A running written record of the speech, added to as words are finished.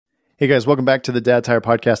Hey guys, welcome back to the Dad Tire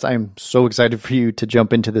Podcast. I am so excited for you to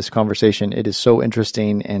jump into this conversation. It is so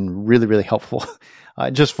interesting and really, really helpful.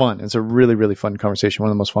 Just fun. It's a really, really fun conversation. One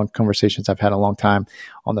of the most fun conversations I've had in a long time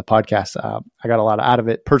on the podcast. I got a lot out of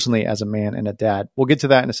it personally as a man and a dad. We'll get to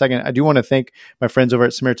that in a second. I do want to thank my friends over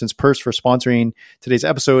at Samaritan's Purse for sponsoring today's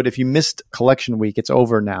episode. If you missed collection week, it's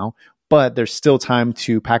over now, but there's still time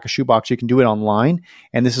to pack a shoebox. You can do it online.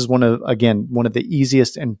 And this is one of the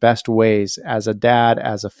easiest and best ways as a dad,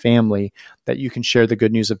 as a family, that you can share the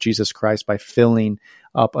good news of Jesus Christ by filling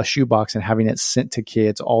up a shoebox and having it sent to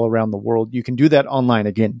kids all around the world. You can do that online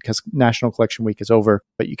again because National Collection Week is over,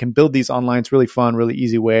 but you can build these online. It's really fun, really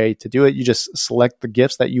easy way to do it. You just select the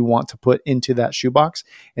gifts that you want to put into that shoebox,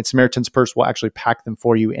 and Samaritan's Purse will actually pack them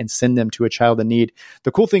for you and send them to a child in need.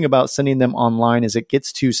 The cool thing about sending them online is it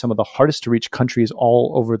gets to some of the hardest to reach countries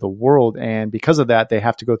all over the world. And because of that, they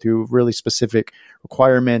have to go through really specific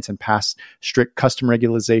requirements and pass strict custom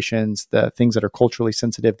regulations, the things that are culturally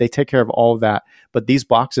sensitive. They take care of all of that. But these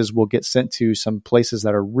boxes will get sent to some places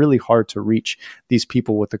that are really hard to reach these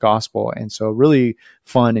people with the gospel. And so really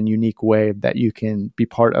fun and unique way that you can be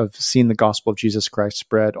part of seeing the gospel of Jesus Christ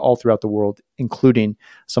spread all throughout the world, including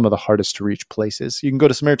some of the hardest to reach places. You can go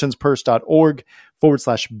to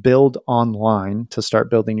samaritanspurse.org/build online to start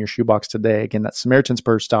building your shoebox today. Again, that's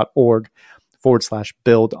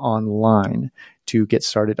samaritanspurse.org/build online to get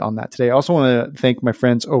started on that today. I also want to thank my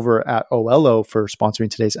friends over at OLO for sponsoring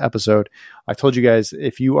today's episode. I told you guys,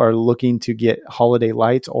 if you are looking to get holiday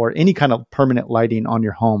lights or any kind of permanent lighting on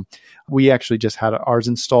your home, we actually just had ours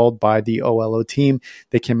installed by the OLO team.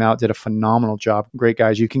 They came out, did a phenomenal job. Great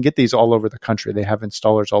guys. You can get these all over the country. They have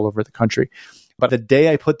installers all over the country. But the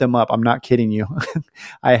day I put them up, I'm not kidding you,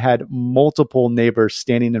 I had multiple neighbors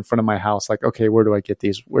standing in front of my house like, okay, where do I get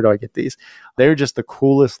these? Where do I get these? They're just the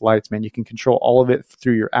coolest lights, man. You can control all of it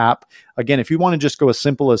through your app. Again, if you want to just go as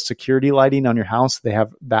simple as security lighting on your house, they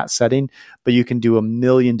have that setting, but you can do a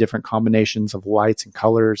million different combinations of lights and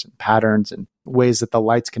colors and patterns and ways that the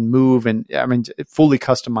lights can move. And I mean, fully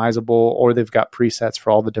customizable, or they've got presets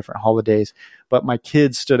for all the different holidays. But my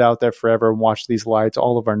kids stood out there forever and watched these lights.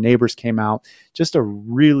 All of our neighbors came out. Just a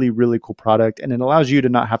really, really cool product. And it allows you to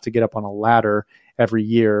not have to get up on a ladder every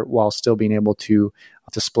year while still being able to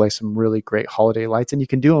display some really great holiday lights. And you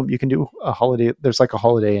can do them. You can do a holiday. There's like a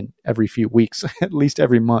holiday in every few weeks, at least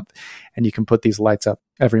every month. And you can put these lights up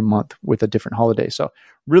every month with a different holiday. So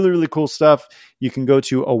really, really cool stuff. You can go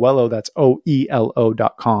to OELO, that's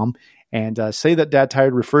OELO.com, and say that Dad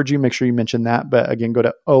Tired referred you. Make sure you mention that. But again, go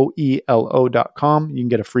to OELO.com. You can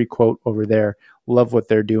get a free quote over there. Love what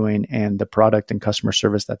they're doing and the product and customer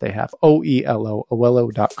service that they have.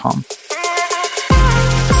 OELO.com.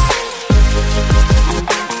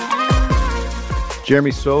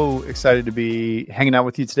 Jeremy, so excited to be hanging out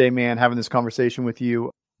with you today, man, having this conversation with you.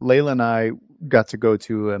 Layla and I got to go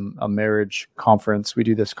to a marriage conference. We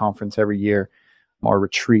do this conference every year, our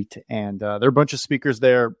retreat, and there are a bunch of speakers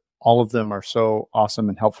there. All of them are so awesome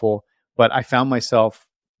and helpful. But I found myself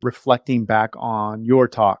reflecting back on your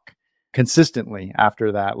talk consistently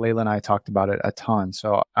after that. Layla and I talked about it a ton.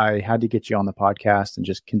 So I had to get you on the podcast and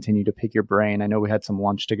just continue to pick your brain. I know we had some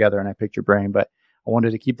lunch together and I picked your brain, but I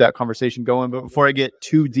wanted to keep that conversation going. But before I get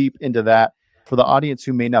too deep into that, for the audience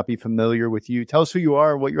who may not be familiar with you, tell us who you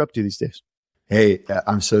are and what you're up to these days. Hey,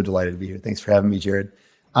 I'm so delighted to be here. Thanks for having me, Jerrad.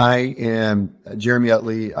 I am Jeremy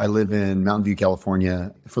Utley. I live in Mountain View,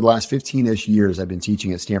 California. For the last 15-ish years, I've been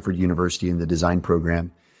teaching at Stanford University in the design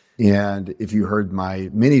program. And if you heard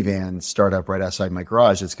my minivan start up right outside my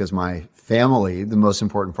garage, it's because my family, the most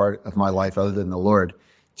important part of my life other than the Lord,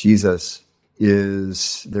 Jesus,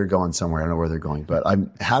 they're going somewhere. I don't know where they're going, but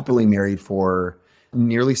I'm happily married for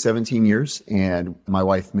nearly 17 years. And my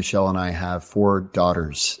wife, Michelle, and I have 4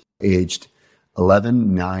 daughters aged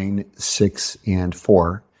 11, 9, 6, and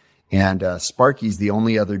 4. And Sparky's the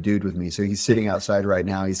only other dude with me. So he's sitting outside right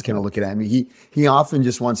now. He's kind of looking at me. He often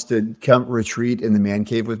just wants to come retreat in the man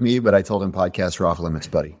cave with me, but I told him podcasts are off limits,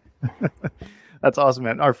 buddy. That's awesome,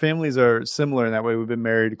 man. Our families are similar in that way. We've been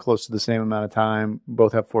married close to the same amount of time.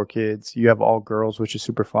 Both have 4 kids. You have all girls, which is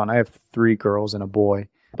super fun. I have 3 girls and a boy,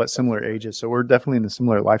 but similar ages. So we're definitely in a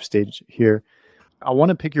similar life stage here. I want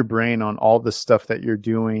to pick your brain on all the stuff that you're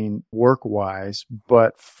doing work-wise.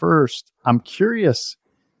 But first, I'm curious,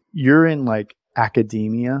 you're in like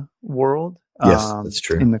academia world. Yes, that's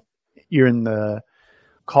true. You're in the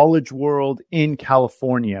college world in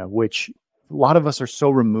California, which a lot of us are so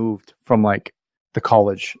removed from like the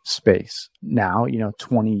college space now,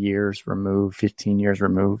 20 years removed, 15 years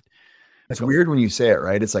removed. It's weird when you say it,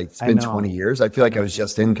 right? It's like, it's been 20 years. I feel like I was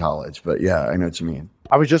just in college, but yeah, I know what you mean.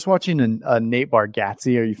 I was just watching a Nate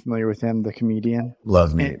Bargatze. Are you familiar with him, the comedian?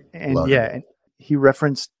 Love Nate. And Love yeah, it. and he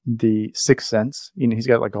referenced the Sixth Sense. He's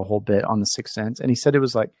got like a whole bit on the Sixth Sense. And he said it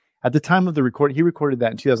was like, at the time of the recording, he recorded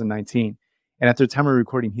that in 2019. And at the time of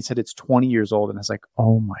recording, he said it's 20 years old. And I was like,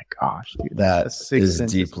 oh my gosh, dude. The That Sixth is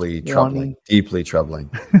Sense deeply troubling. Deeply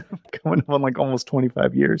troubling. coming up on like almost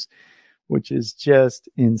 25 years, which is just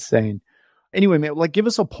insane. Anyway, man, like give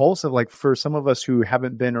us a pulse of like, for some of us who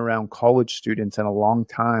haven't been around college students in a long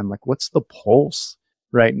time, like what's the pulse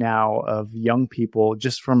right now of young people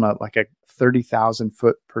just from a 30,000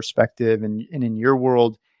 foot perspective, and in your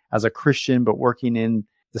world as a Christian, but working in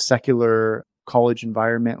the secular college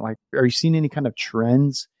environment? Like, are you seeing any kind of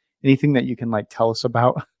trends, anything that you can like tell us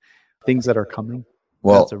about things that are coming?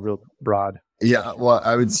 Well, that's a real broad. Yeah, well,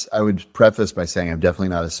 I would preface by saying I'm definitely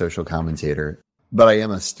not a social commentator, but I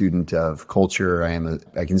am a student of culture.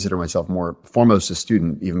 I consider myself more foremost a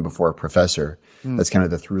student even before a professor. That's kind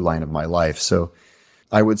of the through line of my life. So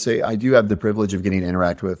I would say I do have the privilege of getting to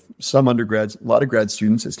interact with some undergrads, a lot of grad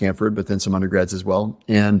students at Stanford, but then some undergrads as well.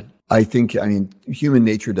 And I mean, human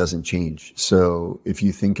nature doesn't change. So if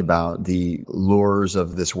you think about the lures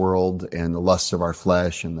of this world and the lusts of our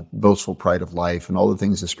flesh and the boastful pride of life and all the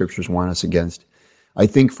things the scriptures warn us against, I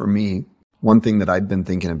think for me, one thing that I've been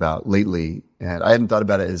thinking about lately, and I hadn't thought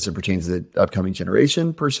about it as it pertains to the upcoming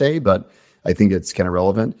generation per se, but I think it's kind of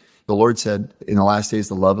relevant. The Lord said, in the last days,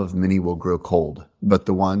 the love of many will grow cold, but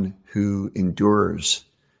the one who endures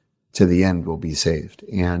to the end will be saved.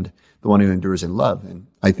 And the one who endures in love. And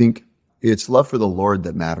I think it's love for the Lord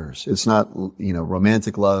that matters. It's not,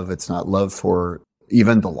 romantic love. It's not love for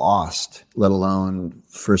even the lost, let alone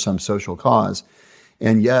for some social cause.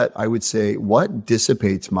 And yet I would say what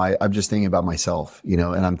dissipates I'm just thinking about myself,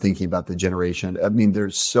 and I'm thinking about the generation. I mean,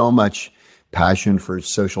 there's so much passion for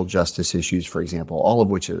social justice issues, for example, all of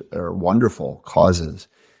which are wonderful causes.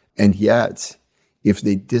 And yet, if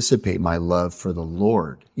they dissipate my love for the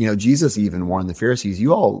Lord, Jesus even warned the Pharisees,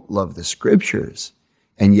 you all love the scriptures,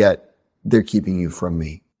 and yet they're keeping you from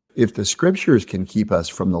me. If the scriptures can keep us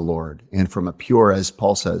from the Lord and from a pure, as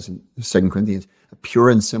Paul says in 2 Corinthians, a pure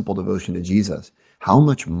and simple devotion to Jesus, how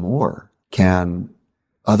much more can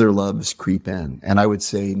other loves creep in? And I would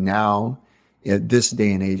say now, at this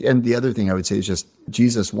day and age, and the other thing I would say is just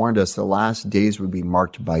Jesus warned us the last days would be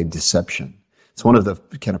marked by deception. It's one of the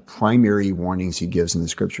kind of primary warnings he gives in the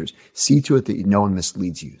scriptures. See to it that no one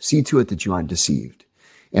misleads you. See to it that you aren't deceived.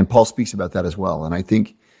 And Paul speaks about that as well. And I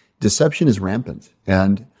think deception is rampant,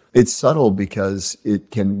 and it's subtle because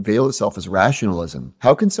it can veil itself as rationalism.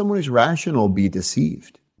 How can someone who's rational be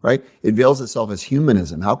deceived, right? It veils itself as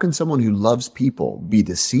humanism. How can someone who loves people be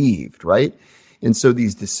deceived, right? And so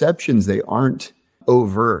these deceptions, they aren't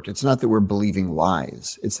overt. It's not that we're believing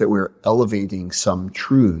lies. It's that we're elevating some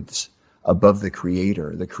truths above the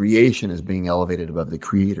creator. The creation is being elevated above the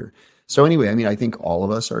creator. So anyway, I mean, I think all of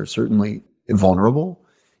us are certainly vulnerable.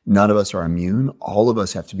 None of us are immune. All of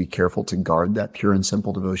us have to be careful to guard that pure and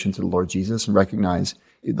simple devotion to the Lord Jesus and recognize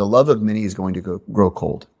the love of many is going to grow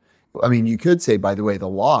cold. I mean, you could say, by the way, the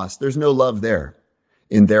lost, there's no love there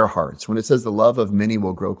in their hearts. When it says the love of many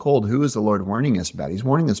will grow cold, who is the Lord warning us about? He's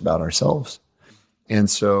warning us about ourselves. And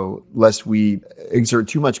so lest we exert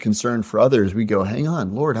too much concern for others, we go, hang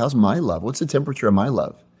on, Lord, how's my love? What's the temperature of my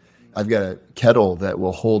love? I've got a kettle that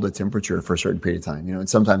will hold a temperature for a certain period of time, and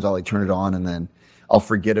sometimes I'll turn it on and then I'll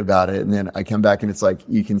forget about it. And then I come back and it's like,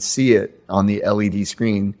 you can see it on the LED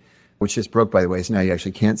screen, which just broke, by the way. So now you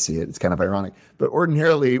actually can't see it. It's kind of ironic. But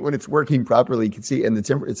ordinarily, when it's working properly, you can see it, and the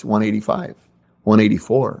temperature, it's 185.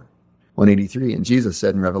 184, 183. And Jesus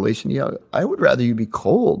said in Revelation, I would rather you be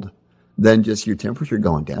cold than just your temperature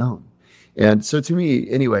going down. And so to me,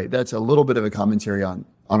 anyway, that's a little bit of a commentary on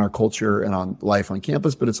our culture and on life on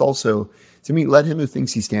campus, but it's also, to me, let him who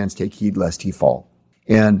thinks he stands take heed lest he fall.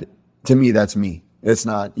 And to me, that's me. It's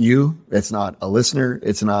not you. It's not a listener.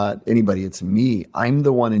 It's not anybody. It's me. I'm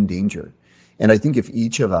the one in danger. And I think if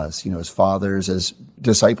each of us, as fathers, as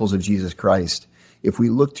disciples of Jesus Christ, if we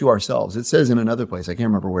look to ourselves, it says in another place, I can't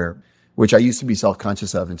remember where, which I used to be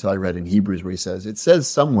self-conscious of until I read in Hebrews where it says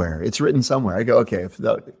somewhere, it's written somewhere. I go, okay, if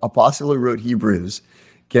the apostle who wrote Hebrews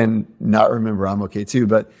can not remember, I'm okay too.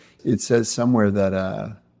 But it says somewhere that,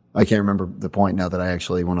 I can't remember the point now that I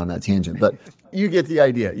actually went on that tangent, but you get the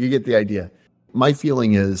idea. My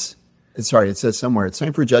feeling is, it says somewhere, it's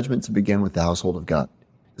time for judgment to begin with the household of God.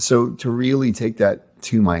 So to really take that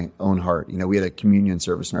to my own heart, we had a communion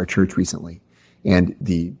service in our church recently. And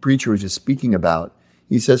the preacher was just speaking about,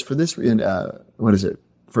 he says, for this, in 1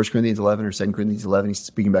 Corinthians 11 or 2 Corinthians 11, he's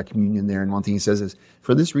speaking about communion there. And one thing he says is,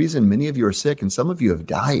 for this reason, many of you are sick and some of you have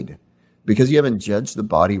died because you haven't judged the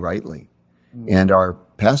body rightly. And our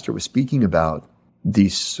pastor was speaking about the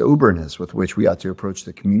soberness with which we ought to approach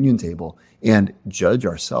the communion table and judge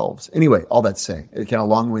ourselves. Anyway, all that to say, it's kind of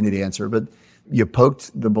a long-winded answer, but you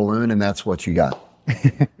poked the balloon and that's what you got.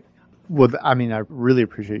 Well, I mean, I really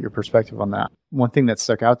appreciate your perspective on that. One thing that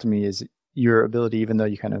stuck out to me is your ability, even though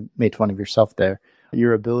you kind of made fun of yourself there,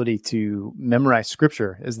 your ability to memorize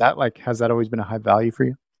scripture. Is that like, has that always been a high value for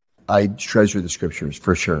you? I treasure the scriptures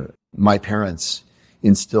for sure. My parents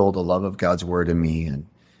instilled a love of God's word in me, and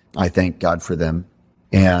I thank God for them.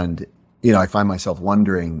 And, I find myself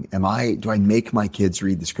wondering, do I make my kids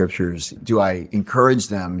read the scriptures? Do I encourage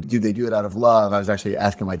them? Do they do it out of love? I was actually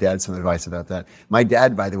asking my dad some advice about that. My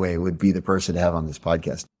dad, by the way, would be the person to have on this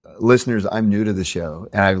podcast. Listeners, I'm new to the show,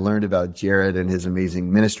 and I've learned about Jerrad and his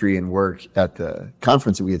amazing ministry and work at the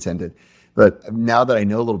conference that we attended. But now that I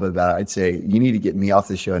know a little bit about it, I'd say you need to get me off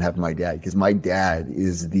the show and have my dad, because my dad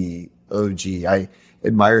is the OG. I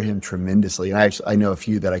admire him tremendously. And I know a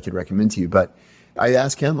few that I could recommend to you, but I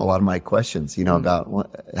ask him a lot of my questions,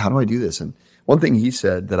 about how do I do this? And one thing he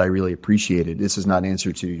said that I really appreciated, this is not an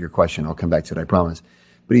answer to your question, I'll come back to it, I promise.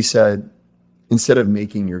 But he said, instead of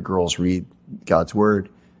making your girls read God's word,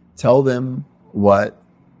 tell them what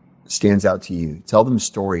stands out to you. Tell them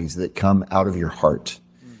stories that come out of your heart.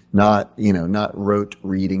 Not rote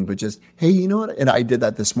reading, but just, hey, you know what? And I did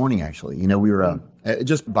that this morning, actually. We were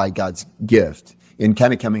just by God's gift, and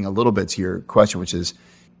kind of coming a little bit to your question, which is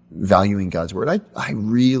valuing God's word. I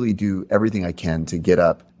really do everything I can to get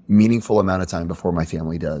up meaningful amount of time before my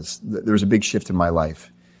family does. There was a big shift in my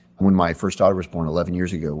life when my first daughter was born 11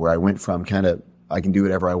 years ago, where I went from kind of, I can do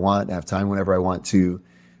whatever I want, have time whenever I want, to,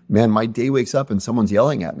 man, my day wakes up and someone's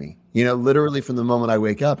yelling at me, literally from the moment I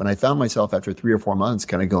wake up. And I found myself after 3 or 4 months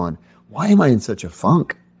kind of going, why am I in such a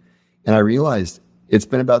funk? And I realized it's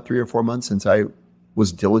been about 3 or 4 months since I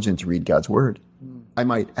was diligent to read God's word. I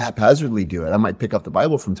might haphazardly do it. I might pick up the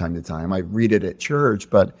Bible from time to time. I might read it at church,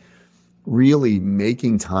 but really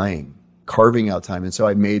making time, carving out time. And so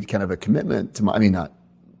I made kind of a commitment to not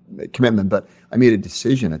a commitment, but I made a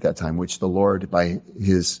decision at that time, which the Lord, by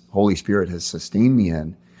his Holy Spirit, has sustained me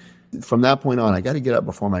in. From that point on, I got to get up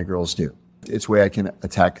before my girls do. It's the way I can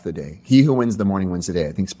attack the day. He who wins the morning wins the day.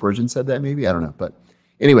 I think Spurgeon said that, maybe. I don't know. But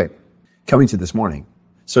anyway, coming to this morning.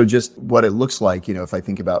 So just what it looks like, if I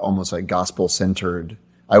think about almost like gospel-centered,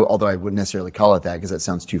 although I wouldn't necessarily call it that because that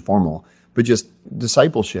sounds too formal, but just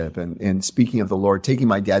discipleship and speaking of the Lord, taking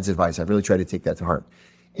my dad's advice. I've really tried to take that to heart.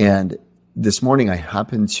 And this morning I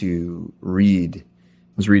happened to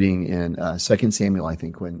was reading in 2 Samuel, I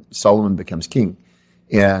think, when Solomon becomes king.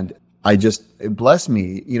 And it blessed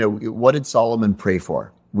me. What did Solomon pray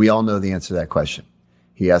for? We all know the answer to that question.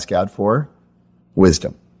 He asked God for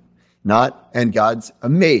wisdom. And God's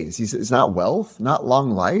amazed. He said, it's not wealth, not long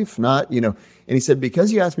life, and he said,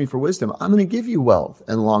 because you asked me for wisdom, I'm going to give you wealth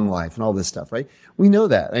and long life and all this stuff, right? We know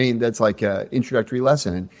that. That's like an introductory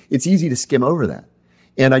lesson, and it's easy to skim over that.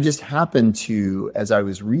 And I just happened to, as I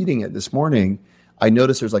was reading it this morning, I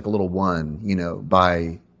noticed there's like a little one,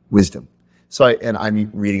 by wisdom. So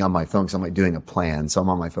I'm reading on my phone because I'm like doing a plan. So I'm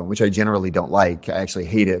on my phone, which I generally don't like. I actually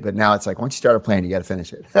hate it. But now it's like, once you start a plan, you got to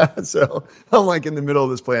finish it. So I'm like in the middle of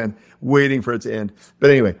this plan, waiting for it to end. But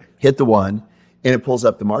anyway, hit the one and it pulls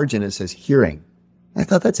up the margin. It says hearing. I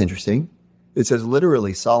thought that's interesting. It says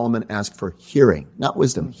literally Solomon asked for hearing, not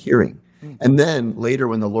wisdom, hearing. And then later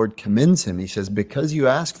when the Lord commends him, he says, because you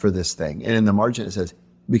asked for this thing. And in the margin, it says,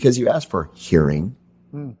 because you asked for hearing,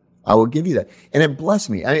 I will give you that. And it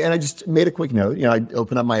blessed me. And I just made a quick note. I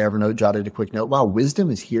opened up my Evernote, jotted a quick note. Wow,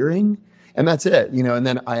 wisdom is hearing. And that's it. And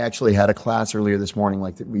then I actually had a class earlier this morning,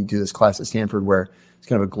 we do this class at Stanford where it's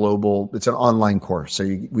kind of a global, it's an online course. So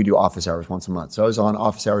we do office hours once a month. So I was on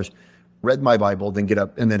office hours, read my Bible, then get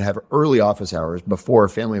up and then have early office hours before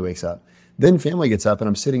family wakes up. Then family gets up and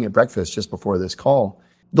I'm sitting at breakfast just before this call.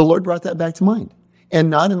 The Lord brought that back to mind. And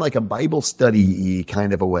not in like a Bible study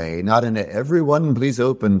kind of a way, not in a, everyone please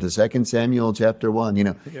open to 2 Samuel chapter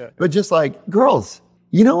 1, but just like, girls,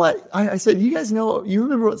 you know what? I said, you guys know, you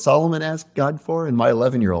remember what Solomon asked God for? And my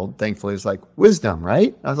 11-year-old, thankfully, was like, wisdom,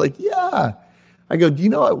 right? I was like, yeah. I go, do you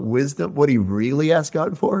know what he really asked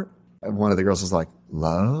God for? And one of the girls was like,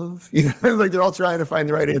 love? Like they're all trying to find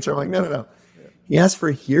the right answer. I'm like, no. Yeah. He asked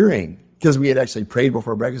for hearing because we had actually prayed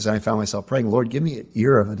before breakfast and I found myself praying, Lord, give me an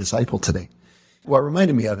ear of a disciple today. What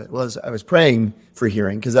reminded me of it was I was praying for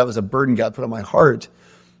hearing because that was a burden God put on my heart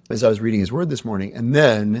as I was reading his word this morning. And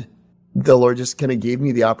then the Lord just kind of gave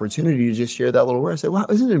me the opportunity to just share that little word. I said, wow,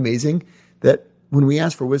 isn't it amazing that when we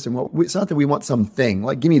ask for wisdom, it's not that we want something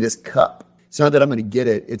like, give me this cup. It's not that I'm going to get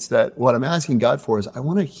it. It's that what I'm asking God for is I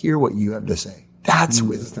want to hear what you have to say. That's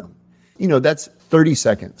wisdom. That's 30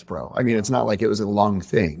 seconds, bro. It's not like it was a long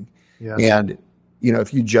thing. Yeah. And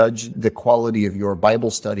if you judge the quality of your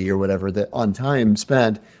Bible study or whatever that on time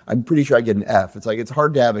spent, I'm pretty sure I get an F. It's like, it's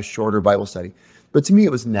hard to have a shorter Bible study. But to me,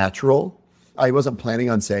 it was natural. I wasn't planning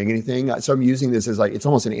on saying anything. So I'm using this as like, it's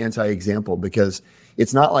almost an anti-example, because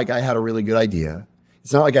it's not like I had a really good idea.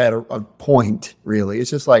 It's not like I had a point, really. It's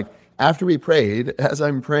just like, after we prayed, as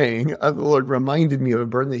I'm praying, the Lord reminded me of a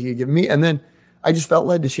burden that he had given me. And then I just felt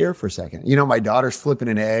led to share for a second. My daughter's flipping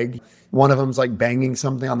an egg. One of them's like banging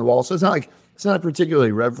something on the wall. So it's not a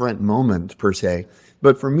particularly reverent moment per se.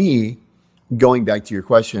 But for me, going back to your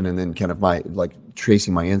question and then kind of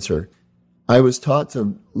tracing my answer, I was taught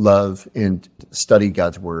to love and study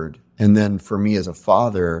God's word. And then for me as a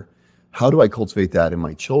father, how do I cultivate that in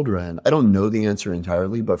my children? I don't know the answer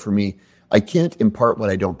entirely, but for me, I can't impart what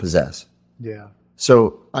I don't possess. Yeah.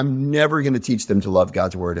 So I'm never going to teach them to love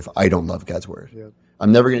God's word if I don't love God's word. Yep.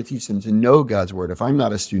 I'm never going to teach them to know God's word if I'm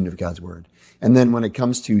not a student of God's word. And then when it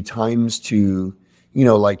comes to times to,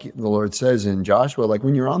 like the Lord says in Joshua, like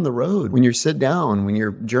when you're on the road, when you're sit down, when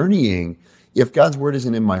you're journeying, if God's word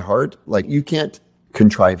isn't in my heart, like you can't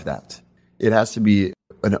contrive that. It has to be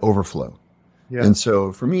an overflow. Yeah. And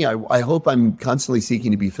so for me, I hope I'm constantly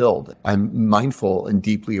seeking to be filled. I'm mindful and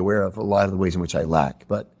deeply aware of a lot of the ways in which I lack.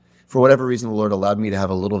 But for whatever reason, the Lord allowed me to have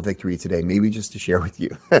a little victory today, maybe just to share with you.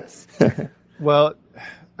 Well,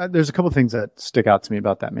 there's a couple of things that stick out to me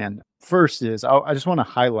about that, man. First is I just want to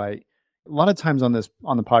highlight, a lot of times on the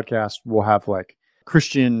podcast, we'll have like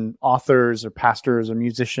Christian authors or pastors or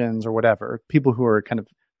musicians or whatever, people who are kind of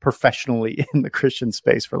professionally in the Christian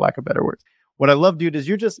space, for lack of better words. What I love, dude, is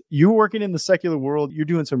you're working in the secular world. You're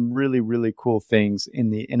doing some really, really cool things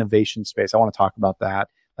in the innovation space. I want to talk about that,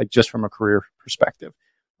 like just from a career perspective.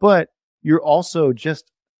 But you're also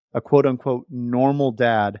just a quote unquote normal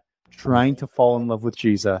dad trying to fall in love with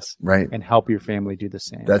Jesus, right, and help your family do the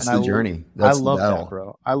same. That's the journey. I love that,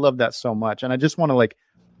 bro. I love that so much. And I just want to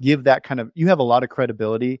give that kind of, you have a lot of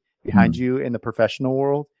credibility behind you in the professional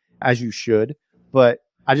world, as you should, but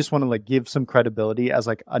I just want to give some credibility as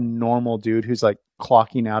a normal dude who's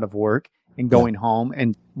clocking out of work and going home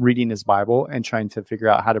and reading his Bible and trying to figure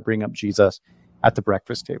out how to bring up Jesus at the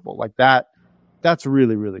breakfast table. That's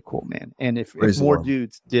really, really cool, man. And if more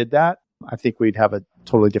dudes did that, I think we'd have a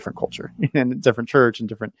totally different culture and a different church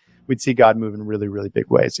and we'd see God move in really, really big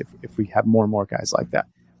ways if we have more and more guys like that.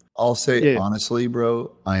 I'll say honestly,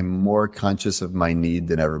 bro, I'm more conscious of my need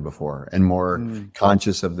than ever before, and more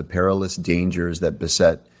conscious of the perilous dangers that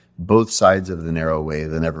beset both sides of the narrow way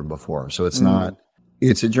than ever before. So it's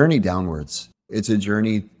a journey downwards. It's a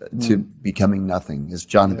journey to becoming nothing. As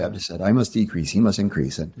John the Baptist said, I must decrease, he must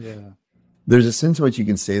increase. And there's a sense in which you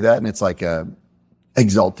can say that, and it's like a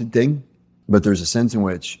exalted thing, but there's a sense in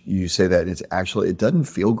which you say that it doesn't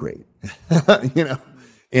feel great,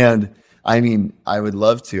 And I mean, I would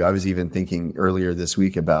love to. I was even thinking earlier this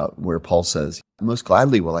week about where Paul says, most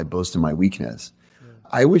gladly will I boast in my weakness. Yeah.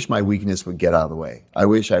 I wish my weakness would get out of the way. I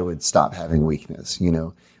wish I would stop having weakness.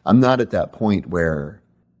 I'm not at that point where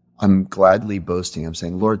I'm gladly boasting. I'm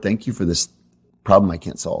saying, Lord, thank you for this problem I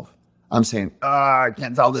can't solve. I'm saying, I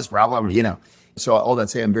can't solve this problem, So all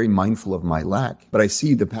that say, I'm very mindful of my lack, but I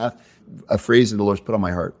see the path. A phrase that the Lord's put on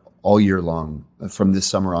my heart all year long, from this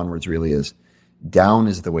summer onwards, really is, down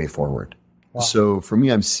is the way forward. Wow. So for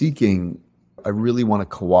me, I really want to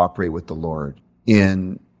cooperate with the Lord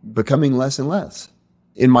in becoming less and less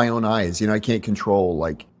in my own eyes. I can't control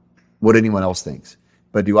what anyone else thinks,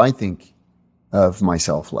 but do I think of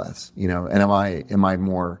myself less, and am I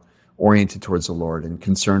more oriented towards the Lord and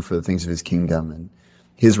concerned for the things of his kingdom and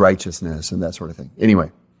his righteousness and that sort of thing.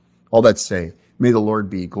 Anyway, all that to say, may the Lord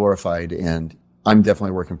be glorified, and I'm definitely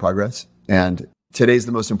a work in progress. And today's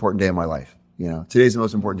the most important day of my life. Today's the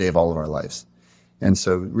most important day of all of our lives. And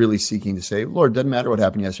so really seeking to say, Lord, doesn't matter what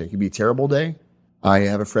happened yesterday. It could be a terrible day. I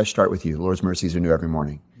have a fresh start with you. The Lord's mercies are new every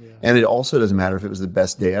morning. Yeah. And it also doesn't matter if it was the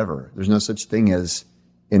best day ever. There's no such thing as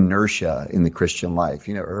inertia in the Christian life,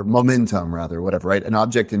 or momentum rather, whatever, right? An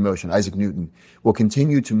object in motion, Isaac Newton, will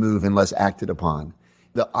continue to move unless acted upon.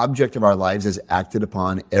 The object of our lives is acted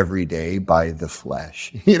upon every day by the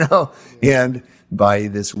flesh, and by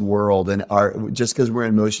this world. And just because we're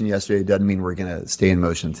in motion yesterday doesn't mean we're going to stay in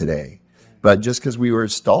motion today. But just because we were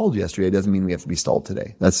stalled yesterday doesn't mean we have to be stalled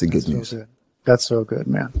today. That's the good news. Good. That's so good,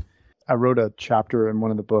 man. I wrote a chapter in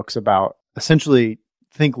one of the books about essentially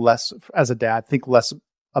think less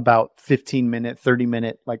about 15-minute,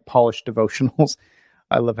 30-minute, polished devotionals.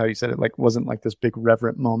 I love how you said it, wasn't this big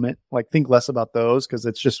reverent moment. Think less about those, because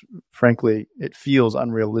it's just, frankly, it feels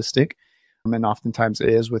unrealistic. And oftentimes it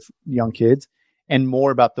is with young kids, and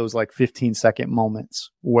more about those 15-second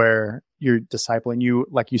moments where you're discipling,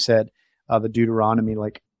 like you said, the Deuteronomy,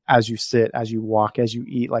 as you sit, as you walk, as you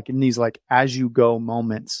eat, like in these like as you go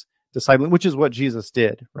moments, discipling, which is what Jesus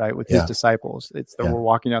did, right, with his disciples. It's that we're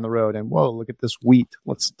walking down the road and whoa, look at this wheat.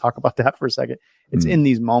 Let's talk about that for a second. It's in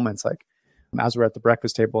these moments, like as we're at the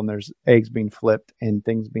breakfast table and there's eggs being flipped and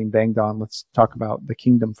things being banged on. Let's talk about the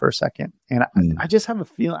kingdom for a second. And I just have a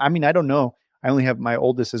feeling. I mean, I don't know. I only have my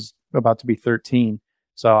oldest is about to be 13,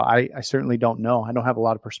 so I certainly don't know. I don't have a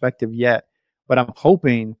lot of perspective yet, but I'm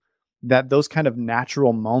hoping that those kind of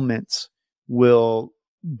natural moments will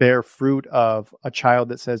bear fruit of a child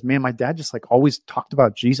that says, man, my dad just like always talked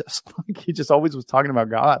about Jesus. Like he just always was talking about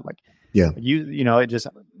God. Like, you know, it just,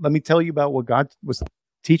 let me tell you about what God was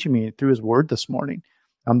teaching me through his word this morning.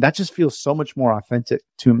 That just feels so much more authentic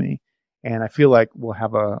to me. And I feel like we'll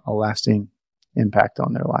have a lasting impact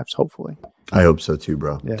on their lives, hopefully. I hope so too,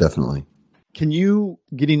 bro. Yeah. Definitely. Can you,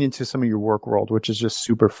 getting into some of your work world, which is just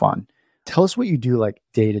super fun, tell us what you do like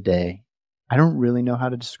day to day. I don't really know how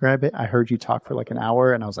to describe it. I heard you talk for like an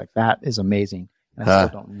hour and I was like, that is amazing. And I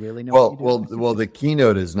still don't really know what you do. Well, the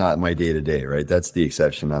keynote is not my day to day, right? That's the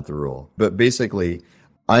exception, not the rule. But basically,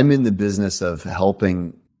 I'm in the business of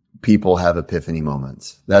helping people have epiphany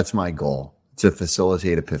moments. That's my goal, to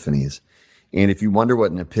facilitate epiphanies. And if you wonder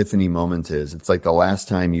what an epiphany moment is, it's like the last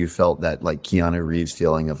time you felt that like Keanu Reeves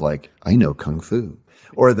feeling of like, I know Kung Fu.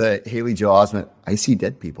 Or the Haley Joel Osment, I see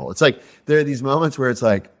dead people. It's like, there are these moments where it's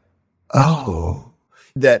like, oh,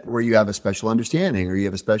 that where you have a special understanding or you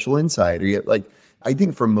have a special insight or you have like, I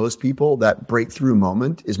think for most people that breakthrough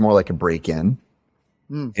moment is more like a break-in,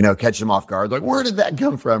 you know, catch them off guard. Like, where did that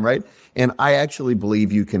come from? Right. And I actually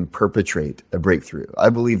believe you can perpetrate a breakthrough. I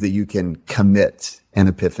believe that you can commit an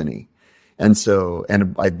epiphany. And so,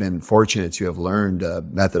 and I've been fortunate to have learned a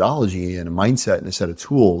methodology and a mindset and a set of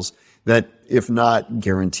tools that, if not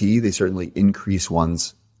guarantee, they certainly increase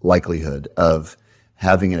one's likelihood of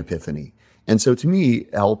having an epiphany. And so to me,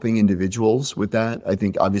 helping individuals with that, I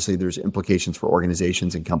think obviously there's implications for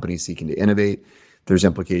organizations and companies seeking to innovate. There's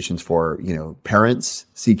implications for, you know, parents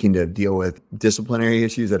seeking to deal with disciplinary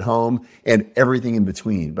issues at home and everything in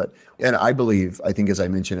between. And I believe, I think as I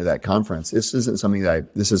mentioned at that conference, this isn't something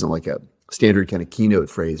that this isn't like a standard kind of keynote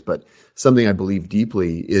phrase, but something I believe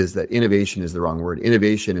deeply is that innovation is the wrong word.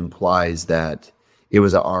 Innovation implies that it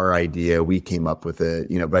was our idea. We came up with it,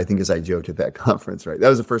 you know, but I think as I joked at that conference, right? That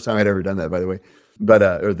was the first time I'd ever done that, by the way, but,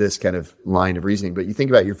 or this kind of line of reasoning, but you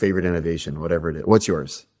think about your favorite innovation, whatever it is. What's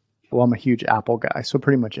yours? Well, I'm a huge Apple guy, so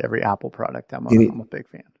pretty much every Apple product, I'm a big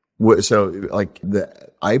fan. So like the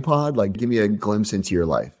iPod, like give me a glimpse into your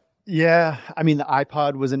life. Yeah. I mean, the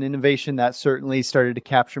iPod was an innovation that certainly started to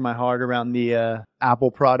capture my heart around the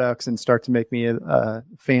Apple products and start to make me a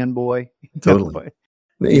fanboy. Totally.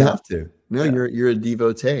 You have to. No, you're a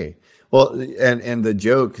devotee. Well, and the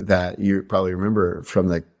joke that you probably remember from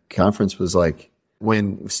the conference was like,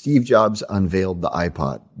 when Steve Jobs unveiled the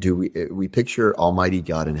iPod, do we picture Almighty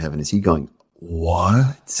God in heaven? Is he going,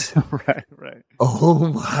 what? Right. Oh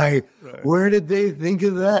my, where did they think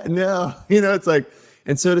of that? No, you know, it's like,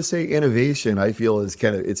 and so to say innovation, I feel is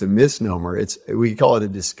kind of, it's a misnomer. We call it a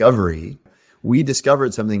discovery. We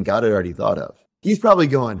discovered something God had already thought of. He's probably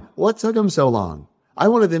going, what took him so long? I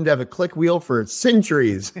wanted them to have a click wheel for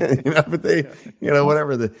centuries, you know, but they, you know,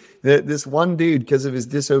 whatever this one dude, because of his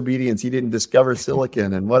disobedience, he didn't discover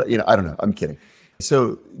silicon and what, you know, I don't know. I'm kidding.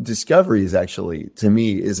 So discovery is actually, to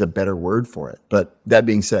me, is a better word for it. But that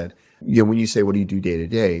being said, you know, when you say, what do you do day to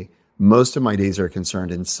day? Most of my days are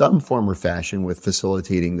concerned in some form or fashion with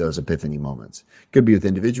facilitating those epiphany moments. Could be with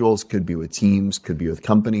individuals, could be with teams, could be with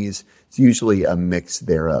companies. It's usually a mix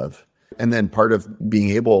thereof. And then part of being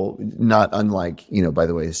able, not unlike, you know, by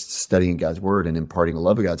the way, studying God's word and imparting a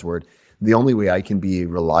love of God's word, the only way I can be a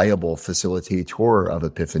reliable facilitator of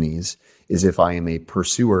epiphanies is if I am a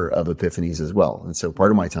pursuer of epiphanies as well. And so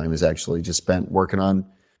part of my time is actually just spent working on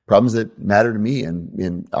problems that matter to me and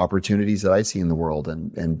in opportunities that I see in the world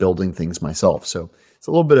and building things myself. So it's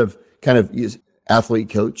a little bit of kind of athlete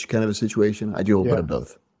coach kind of a situation. I do a little bit of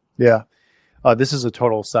both. Yeah. This is a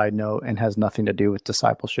total side note and has nothing to do with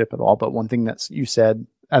discipleship at all. But one thing that you said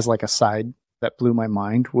as like a side that blew my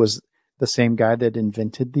mind was the same guy that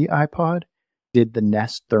invented the iPod did the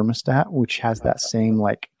Nest thermostat, which has that same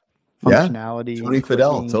like functionality. Tony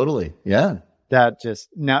Fadell, totally. Yeah. That just,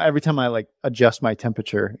 now every time I like adjust my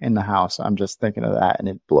temperature in the house, I'm just thinking of that and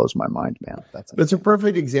it blows my mind, man. It's a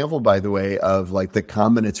perfect example, by the way, of like the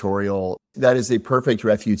combinatorial. That is a perfect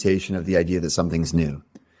refutation of the idea that something's new.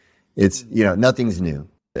 It's, you know, nothing's new,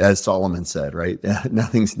 as Solomon said, right?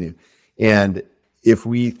 Nothing's new. And if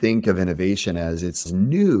we think of innovation as it's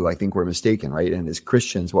new, I think we're mistaken, right? And as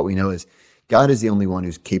Christians, what we know is God is the only one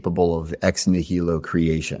who's capable of ex nihilo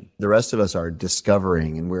creation. The rest of us are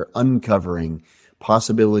discovering and we're uncovering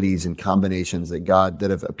possibilities and combinations that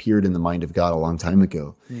have appeared in the mind of God a long time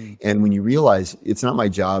ago. And when you realize it's not my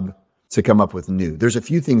job to come up with new, there's a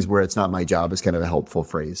few things where it's not my job is kind of a helpful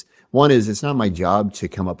phrase. One is it's not my job to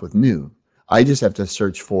come up with new. I just have to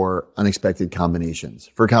search for unexpected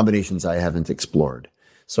combinations, for combinations I haven't explored.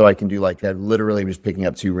 So I can do like that. Literally, I'm just picking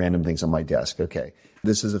up two random things on my desk. Okay.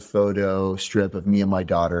 This is a photo strip of me and my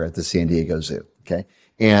daughter at the San Diego Zoo. Okay.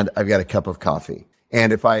 And I've got a cup of coffee.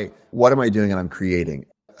 And what am I doing? And I'm creating.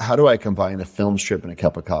 How do I combine a film strip and a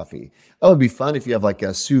cup of coffee? Oh, it'd be fun if you have like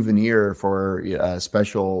a souvenir for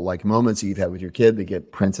special like moments that you've had with your kid that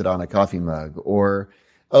get printed on a coffee mug. Or,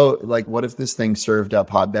 oh, like what if this thing served up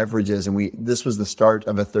hot beverages and this was the start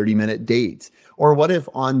of a 30-minute date? Or what if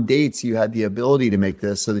on dates you had the ability to make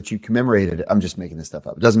this so that you commemorated it? I'm just making this stuff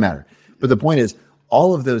up. It doesn't matter. But the point is,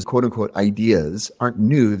 all of those quote unquote ideas aren't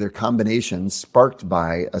new. They're combinations sparked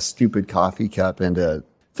by a stupid coffee cup and a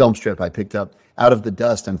film strip I picked up out of the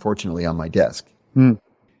dust, unfortunately, on my desk.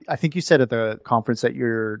 I think you said at the conference that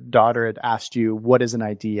your daughter had asked you, what is an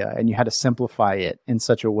idea? And you had to simplify it in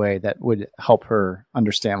such a way that would help her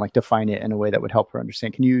understand, like define it in a way that would help her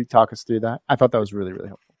understand. Can you talk us through that? I thought that was really, really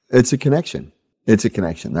helpful. It's a connection.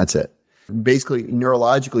 That's it. Basically,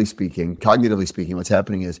 neurologically speaking, cognitively speaking, what's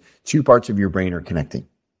happening is two parts of your brain are connecting.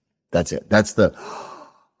 That's it.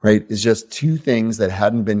 Right? It's just two things that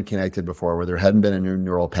hadn't been connected before, where there hadn't been a new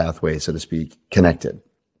neural pathway, so to speak, connected.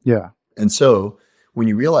 Yeah. And so when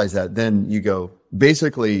you realize that, then you go,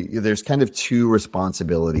 basically, there's kind of two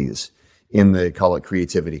responsibilities in the, call it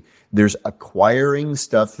creativity. There's acquiring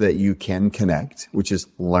stuff that you can connect, which is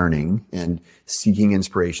learning and seeking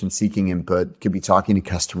inspiration, seeking input. Could be talking to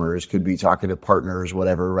customers, could be talking to partners,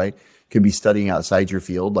 whatever, right? Could be studying outside your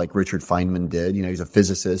field like Richard Feynman did. He's a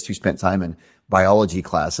physicist who spent time in biology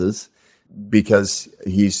classes because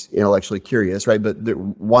he's intellectually curious, right? But the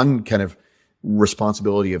one kind of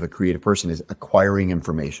responsibility of a creative person is acquiring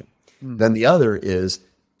information. Then the other is...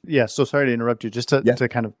 Yeah, so sorry to interrupt you. Just to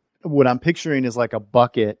kind of... What I'm picturing is like a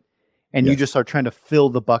bucket, and you just are trying to fill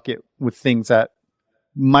the bucket with things that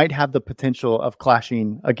might have the potential of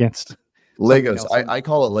clashing against Legos. I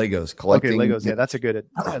call it Legos. Collecting. Okay, Legos. Yeah, that's a good.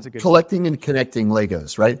 Collecting and connecting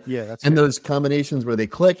Legos, right? Yeah, that's. And those combinations where they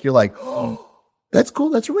click, you're like, oh, that's cool.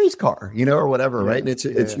 That's a race car, or whatever, right? And it's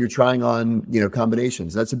you're trying on,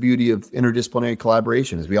 combinations. That's the beauty of interdisciplinary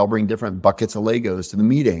collaboration is we all bring different buckets of Legos to the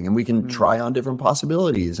meeting, and we can try on different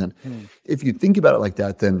possibilities. And if you think about it like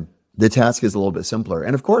that, then the task is a little bit simpler.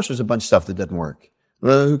 And of course, there's a bunch of stuff that doesn't work.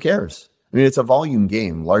 Well, who cares? I mean, it's a volume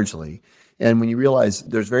game largely. And when you realize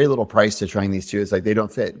there's very little price to trying these two, it's like they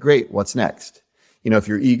don't fit. Great. What's next? If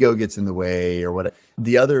your ego gets in the way or what.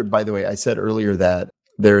 The other, by the way, I said earlier that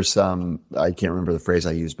there's some, I can't remember the phrase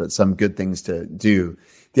I used, but some good things to do.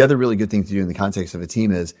 The other really good thing to do in the context of a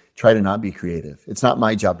team is try to not be creative. It's not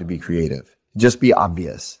my job to be creative. Just be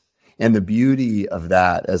obvious. And the beauty of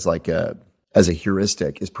that as a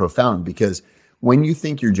heuristic is profound, because when you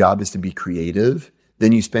think your job is to be creative,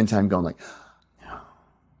 then you spend time going like,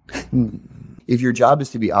 if your job is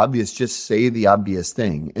to be obvious, just say the obvious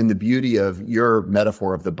thing. And the beauty of your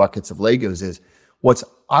metaphor of the buckets of Legos is what's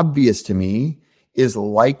obvious to me is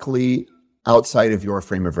likely outside of your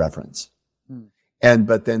frame of reference.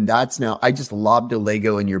 But then that's now, I just lobbed a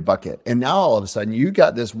Lego in your bucket. And now all of a sudden you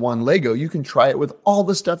got this one Lego, you can try it with all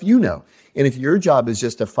the stuff you know. And if your job is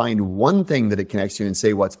just to find one thing that it connects to and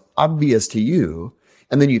say what's obvious to you,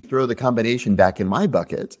 and then you throw the combination back in my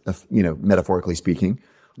bucket, metaphorically speaking,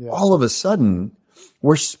 all of a sudden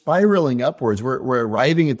we're spiraling upwards. We're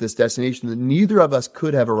arriving at this destination that neither of us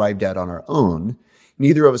could have arrived at on our own.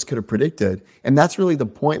 Neither of us could have predicted. And that's really the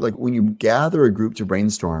point. Like when you gather a group to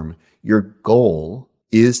brainstorm, your goal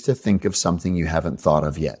is to think of something you haven't thought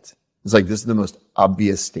of yet. It's like, this is the most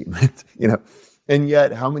obvious statement, and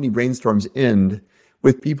yet how many brainstorms end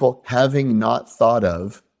with people having not thought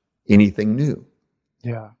of anything new?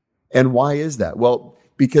 Yeah. And why is that? Well,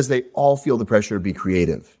 because they all feel the pressure to be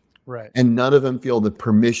creative. Right. And none of them feel the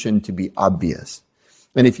permission to be obvious.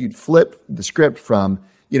 And if you'd flip the script from,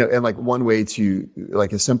 and like one way to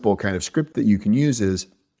like a simple kind of script that you can use is,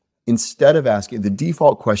 instead of asking, the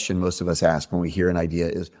default question most of us ask when we hear an idea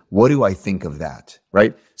is, what do I think of that?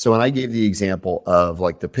 Right? So when I gave the example of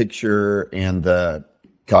like the picture and the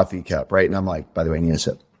coffee cup, right? And I'm like, by the way, I need a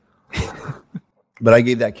sip. But I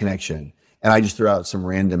gave that connection and I just threw out some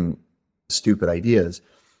random stupid ideas.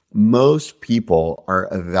 Most people are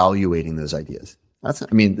evaluating those ideas.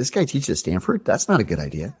 This guy teaches at Stanford. That's not a good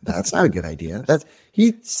idea. That's not a good idea.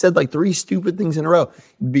 He said like 3 stupid things in a row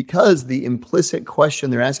because the implicit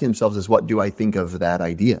question they're asking themselves is, what do I think of that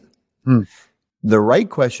idea? The right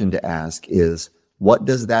question to ask is, what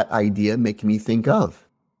does that idea make me think of?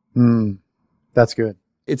 That's good.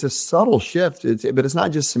 It's a subtle shift, but it's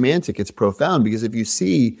not just semantic. It's profound, because if you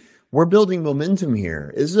see, we're building momentum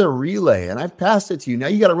here. This is a relay, and I've passed it to you. Now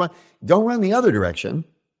you got to run. Don't run the other direction,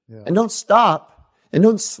 and don't stop, and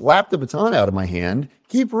don't slap the baton out of my hand.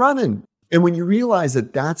 Keep running. And when you realize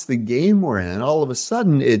that that's the game we're in, all of a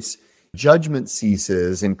sudden it's judgment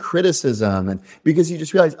ceases and criticism, and because you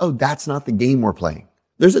just realize, oh, that's not the game we're playing.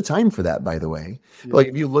 There's a time for that, by the way. Yeah. Like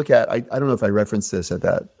if you look at, I don't know if I referenced this at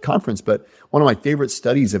that conference, but one of my favorite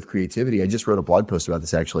studies of creativity, I just wrote a blog post about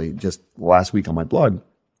this actually just last week on my blog.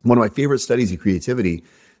 One of my favorite studies of creativity,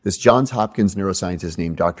 this Johns Hopkins neuroscientist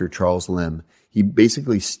named Dr. Charles Lim, he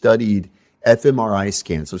basically studied fMRI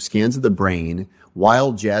scans, so scans of the brain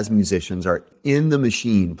while jazz musicians are in the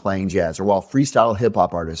machine playing jazz, or while freestyle hip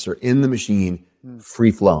hop artists are in the machine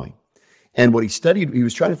free flowing. And what he studied, he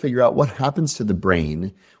was trying to figure out what happens to the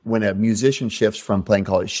brain when a musician shifts from playing,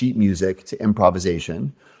 call it sheet music, to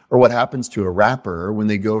improvisation, or what happens to a rapper when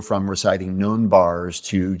they go from reciting known bars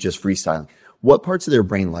to just freestyling. What parts of their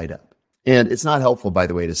brain light up? And it's not helpful, by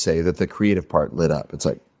the way, to say that the creative part lit up. It's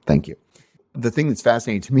like, thank you. The thing that's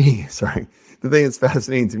fascinating to me, is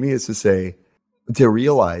to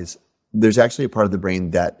realize there's actually a part of the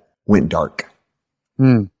brain that went dark.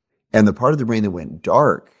 And the part of the brain that went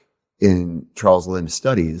dark in Charles Lim's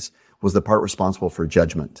studies was the part responsible for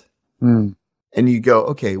judgment. And you go,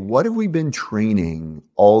 okay, what have we been training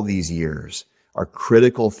all these years? Our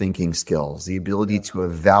critical thinking skills, the ability to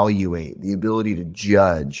evaluate, the ability to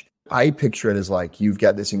judge. I picture it as like you've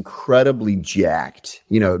got this incredibly jacked,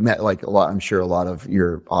 like I'm sure a lot of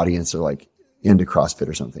your audience are like into CrossFit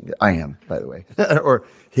or something. I am, by the way, or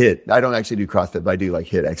HIIT. I don't actually do CrossFit, but I do like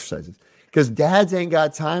HIIT exercises. Because dads ain't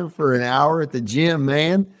got time for an hour at the gym,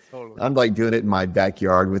 man. Totally. I'm like doing it in my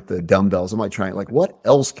backyard with the dumbbells. I'm like trying, like, what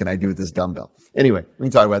else can I do with this dumbbell? Anyway, we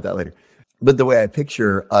can talk about that later. But the way I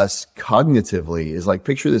picture us cognitively is like,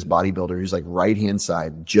 picture this bodybuilder who's like right-hand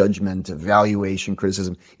side, judgment, evaluation,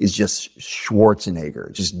 criticism is just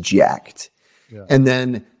Schwarzenegger, just jacked. Yeah. And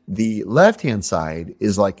then the left-hand side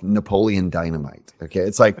is like Napoleon Dynamite. Okay.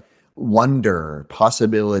 It's like wonder,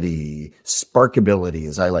 possibility, sparkability,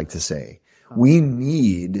 as I like to say. We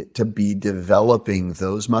need to be developing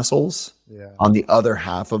those muscles on the other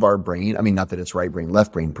half of our brain. I mean, not that it's right brain,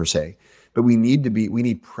 left brain per se, but we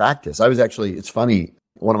need practice. It's funny.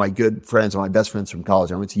 One of my good friends, one of my best friends from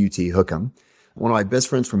college, I went to UT Hookham. One of my best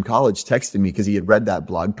friends from college texted me because he had read that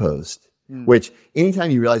blog post, which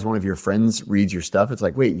anytime you realize one of your friends reads your stuff, it's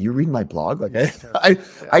like, wait, you read my blog? Like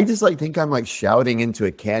I just like think I'm like shouting into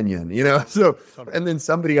a canyon, So, and then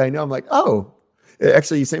somebody I know, I'm like, oh,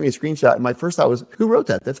 actually, he sent me a screenshot, and my first thought was, who wrote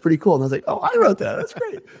that? That's pretty cool. And I was like, oh, I wrote that. That's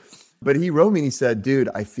great. But he wrote me and he said, dude,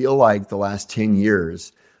 I feel like the last 10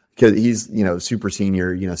 years, because he's, super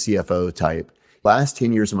senior, CFO type, last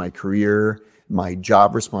 10 years of my career, my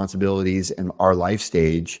job responsibilities and our life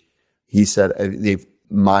stage, he said,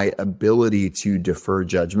 my ability to defer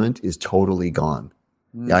judgment is totally gone.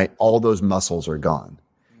 All those muscles are gone.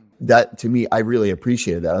 That, to me, I really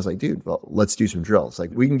appreciated that. I was like, dude, well, let's do some drills.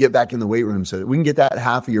 Like, we can get back in the weight room so that we can get that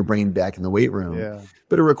half of your brain back in the weight room. Yeah.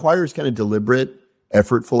 But it requires kind of deliberate,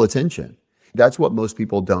 effortful attention. That's what most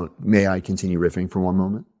people don't. May I continue riffing for one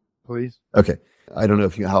moment? Please. Okay. I don't know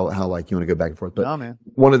if how you want to go back and forth, but no, man.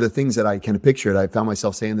 One of the things that I kind of pictured, I found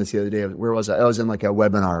myself saying this the other day. Where was I? I was in like a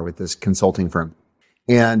webinar with this consulting firm.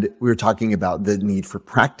 And we were talking about the need for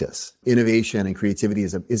practice. Innovation and creativity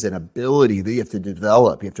is an ability that you have to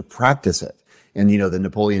develop. You have to practice it. And, the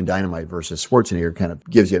Napoleon Dynamite versus Schwarzenegger kind of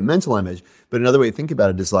gives you a mental image. But another way to think about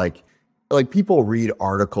it is like people read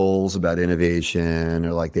articles about innovation,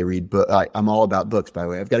 or like they read books. I'm all about books, by the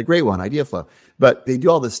way. I've got a great one, Idea Flow. But they do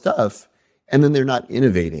all this stuff, and then they're not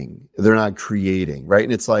innovating. They're not creating, right?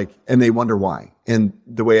 And it's like, and they wonder why. And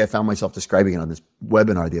the way I found myself describing it on this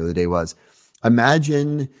webinar the other day was,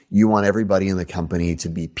 imagine you want everybody in the company to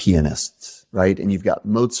be pianists, right? And you've got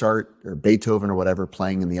Mozart or Beethoven or whatever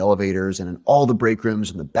playing in the elevators and in all the break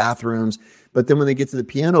rooms and the bathrooms. But then when they get to the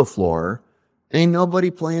piano floor, ain't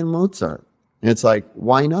nobody playing Mozart. And it's like,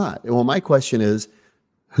 why not? Well, my question is,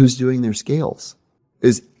 who's doing their scales?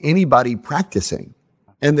 Is anybody practicing?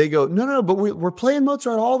 And they go, no, but we're playing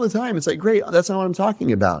Mozart all the time. It's like, great. That's not what I'm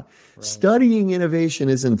talking about. Right. Studying innovation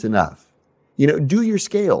isn't enough. Do your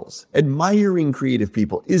scales. Admiring creative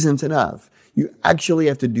people isn't enough. You actually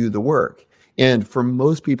have to do the work. And for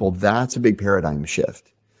most people, that's a big paradigm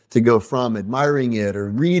shift. to go from admiring it or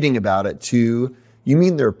reading about it to, you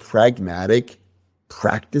mean there are pragmatic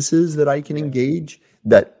practices that I can engage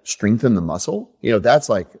that strengthen the muscle? That's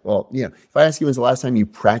like, well, if I ask you when's the last time you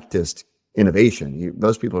practiced innovation,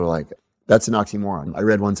 most people are like, that's an oxymoron. I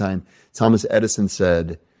read one time, Thomas Edison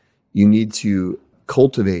said, you need to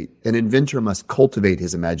an inventor must cultivate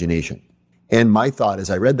his imagination. And my thought as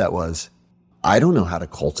I read that was, I don't know how to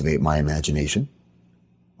cultivate my imagination.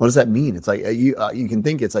 What does that mean? It's like, you can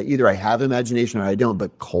think it's like either I have imagination or I don't,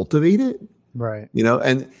 but cultivate it? Right.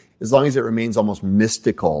 And as long as it remains almost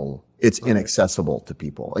mystical, it's inaccessible to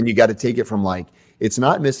people. And you got to take it from like, it's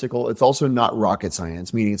not mystical. It's also not rocket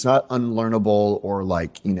science, meaning it's not unlearnable or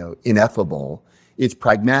like, ineffable. It's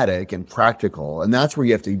pragmatic and practical. And that's where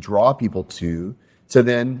you have to draw people to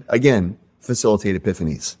then, again, facilitate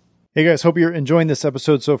epiphanies. Hey guys, hope you're enjoying this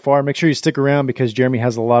episode so far. Make sure you stick around because Jeremy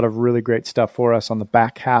has a lot of really great stuff for us on the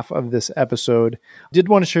back half of this episode. Did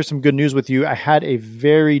want to share some good news with you. I had a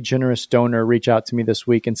very generous donor reach out to me this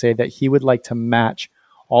week and say that he would like to match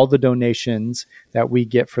all the donations that we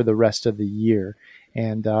get for the rest of the year.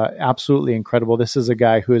 And absolutely incredible. This is a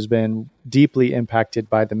guy who has been deeply impacted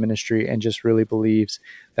by the ministry and just really believes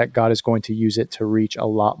that God is going to use it to reach a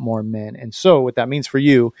lot more men. And so what that means for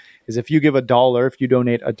you is if you give $1, if you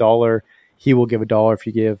donate $1, he will give $1. If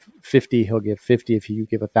you give 50, he'll give 50. If you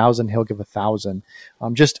give 1,000, he'll give 1,000.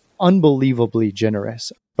 Just unbelievably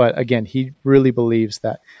generous. But again, he really believes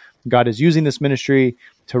that God is using this ministry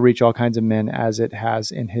to reach all kinds of men as it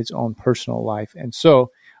has in his own personal life. And so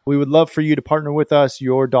we would love for you to partner with us.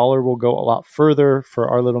 Your dollar will go a lot further for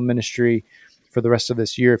our little ministry for the rest of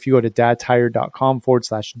this year. If you go to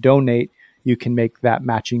dadtired.com/donate, you can make that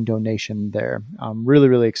matching donation there. Really,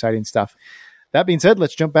 really exciting stuff. That being said,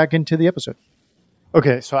 let's jump back into the episode.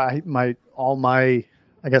 Okay, so I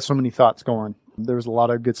got so many thoughts going. There was a lot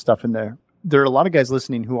of good stuff in there. There are a lot of guys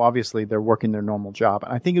listening who obviously they're working their normal job.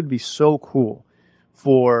 And I think it would be so cool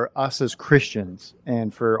for us as Christians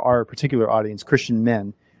and for our particular audience, Christian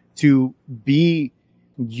men, to be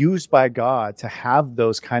used by God to have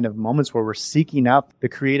those kind of moments where we're seeking out the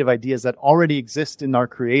creative ideas that already exist in our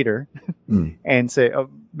Creator and say, oh,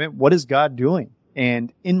 man, what is God doing?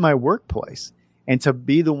 And in my workplace, and to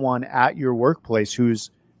be the one at your workplace who's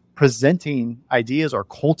presenting ideas or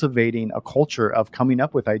cultivating a culture of coming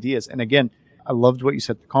up with ideas. And again, I loved what you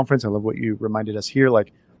said at the conference. I love what you reminded us here.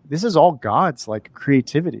 Like, this is all God's like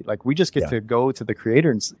creativity. Like, we just get to go to the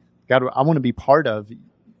Creator and say, God, I want to be part of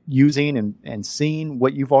using and seeing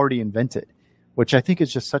what you've already invented, which I think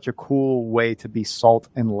is just such a cool way to be salt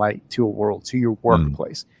and light to a world, to your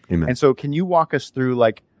workplace. Amen. And so can you walk us through,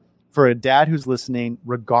 like, for a dad who's listening,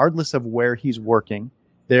 regardless of where he's working,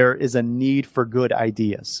 there is a need for good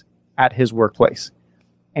ideas at his workplace.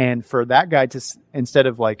 And for that guy to, instead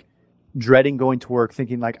of like dreading going to work,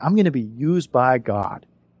 thinking like, I'm going to be used by God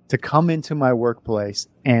to come into my workplace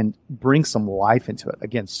and bring some life into it.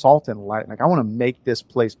 Again, salt and light. Like, I want to make this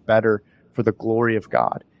place better for the glory of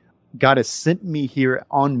God. God has sent me here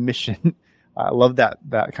on mission. I love that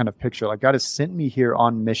kind of picture. Like, God has sent me here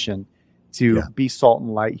on mission to be salt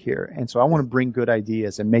and light here. And so I want to bring good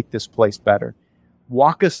ideas and make this place better.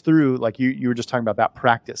 Walk us through, like you were just talking about, that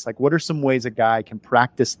practice. Like, what are some ways a guy can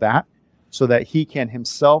practice that so that he can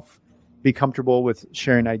himself be comfortable with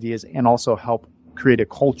sharing ideas and also help create a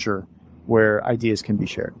culture where ideas can be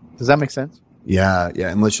shared? Does that make sense? Yeah.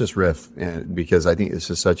 And let's just riff, because I think this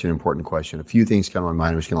is such an important question. A few things come to my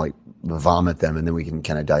mind. I'm just going to like vomit them and then we can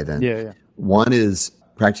kind of dive in. Yeah. One is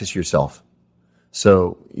practice yourself.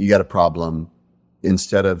 So you got a problem,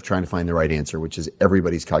 instead of trying to find the right answer, which is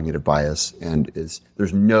everybody's cognitive bias, and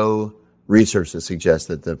there's no research that suggests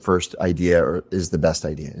that the first idea is the best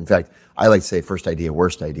idea. In fact, I like to say first idea,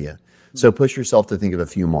 worst idea. So push yourself to think of a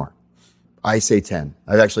few more. I say 10.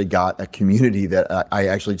 I've actually got a community that I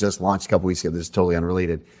actually just launched a couple weeks ago. This is totally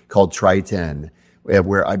unrelated, called Try 10,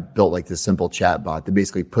 where I built like this simple chat bot that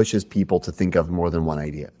basically pushes people to think of more than one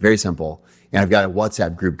idea. Very simple. And I've got a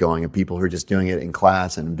WhatsApp group going of people who are just doing it in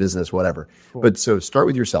class and in business, whatever. Cool. But so start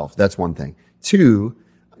with yourself. That's one thing. 2,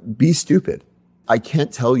 be stupid. I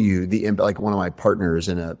can't tell you the impact. Like, one of my partners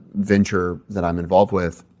in a venture that I'm involved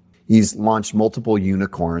with, he's launched multiple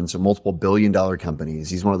unicorns and multiple billion-dollar companies.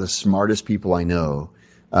 He's one of the smartest people I know.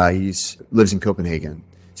 He lives in Copenhagen.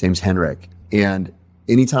 His name's Henrik. And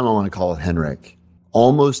anytime I want to call it Henrik,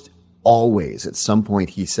 almost always at some point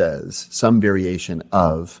he says some variation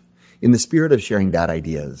of, in the spirit of sharing bad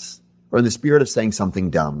ideas, or in the spirit of saying something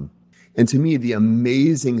dumb. And to me, the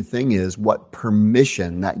amazing thing is what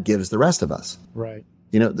permission that gives the rest of us. Right.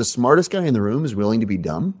 The smartest guy in the room is willing to be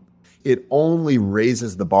dumb. it only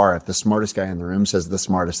raises the bar if the smartest guy in the room says the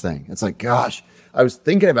smartest thing. It's like, gosh, I was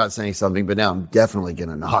thinking about saying something, but now I'm definitely going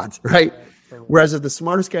to not, right? Whereas if the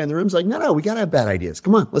smartest guy in the room is like, no, we got to have bad ideas.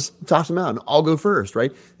 Come on, let's toss them out and I'll go first,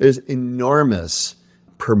 right? There's enormous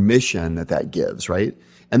permission that gives, right?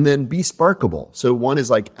 And then be sparkable. So one is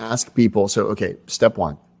like ask people. So, okay, step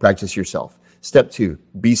 1, practice yourself. Step 2,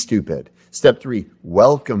 be stupid. Step 3,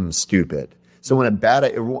 welcome stupid. So when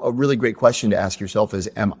a really great question to ask yourself is,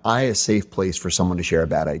 am I a safe place for someone to share a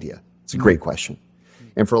bad idea? It's a great question.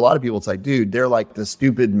 And for a lot of people, it's like, dude, they're like the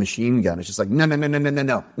stupid machine gun. It's just like, no.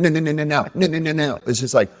 It's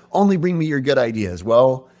just like, only bring me your good ideas.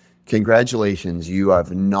 Well, congratulations. You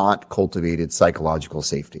have not cultivated psychological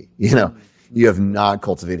safety. You have not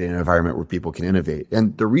cultivated an environment where people can innovate.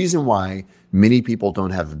 And the reason why many people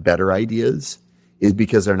don't have better ideas is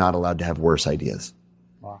because they're not allowed to have worse ideas.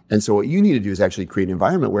 Wow. And so what you need to do is actually create an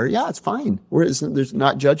environment where, it's fine, where there's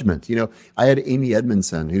not judgment. I had Amy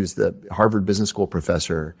Edmondson, who's the Harvard Business School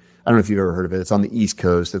professor. I don't know if you've ever heard of it. It's on the East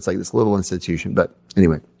Coast. It's like this little institution. But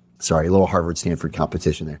anyway, sorry, a little Harvard-Stanford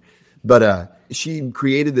competition there. But she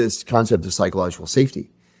created this concept of psychological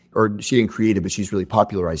safety. Or she didn't create it, but she's really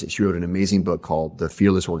popularized it. She wrote an amazing book called The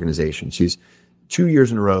Fearless Organization. She's 2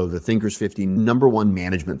 years in a row, the Thinkers 50 #1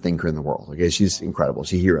 management thinker in the world. Okay, she's incredible.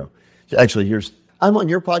 She's a hero. Actually, I'm on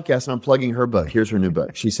your podcast and I'm plugging her book. Here's her new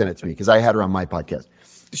book. She sent it to me because I had her on my podcast.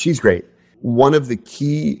 She's great. One of the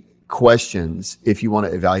key questions, if you want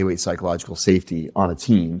to evaluate psychological safety on a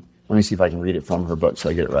team, let me see if I can read it from her book so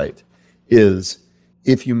I get it right, is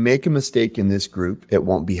if you make a mistake in this group, it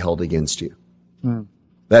won't be held against you.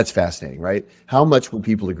 That's fascinating, right? How much would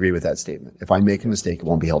people agree with that statement? If I make a mistake, it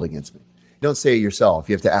won't be held against me. Don't say it yourself.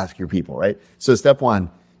 You have to ask your people, right? So step 1,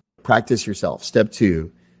 practice yourself. Step 2,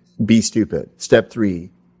 be stupid. Step 3,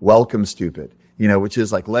 welcome stupid, which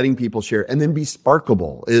is like letting people share. And then be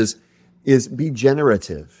sparkable is be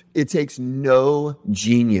generative. It takes no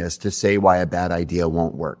genius to say why a bad idea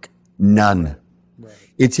won't work. None. Right.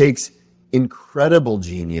 It takes incredible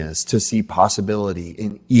genius to see possibility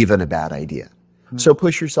in even a bad idea. So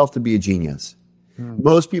push yourself to be a genius.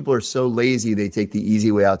 Most people are so lazy, they take the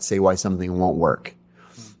easy way out to say why something won't work.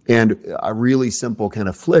 And a really simple kind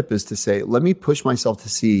of flip is to say, let me push myself to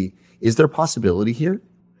see, is there possibility here?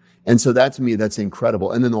 And so that to me, that's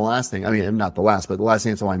incredible. And then the last thing, not the last, but the last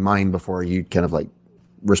thing that's on my mind before you kind of like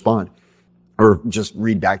respond or just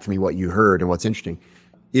read back to me what you heard and what's interesting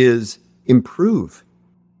is improve.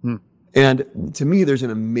 And to me, there's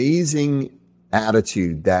an amazing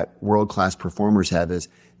attitude that world-class performers have is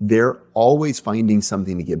they're always finding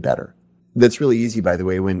something to get better. That's really easy, by the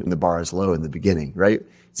way, when the bar is low in the beginning, right?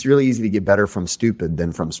 It's really easy to get better from stupid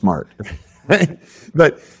than from smart.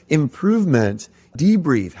 But improvement,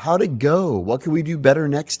 debrief, how'd it go? What can we do better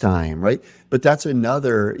next time, right? But that's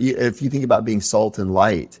another, if you think about being salt and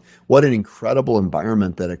light, what an incredible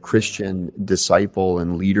environment that a Christian disciple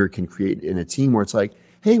and leader can create in a team where it's like,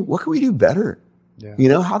 hey, what can we do better?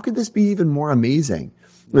 Yeah. How could this be even more amazing?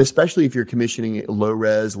 And especially if you're commissioning low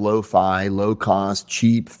res, low fi, low cost,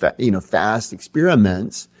 cheap, fast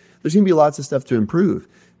experiments, there's going to be lots of stuff to improve.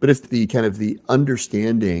 But if the kind of the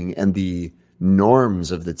understanding and the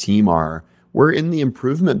norms of the team are, we're in the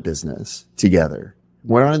improvement business together.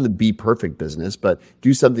 We're not in the be perfect business, but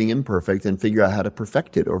do something imperfect and figure out how to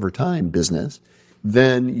perfect it over time business.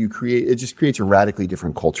 Then it just creates a radically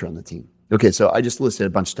different culture on the team. Okay, so I just listed a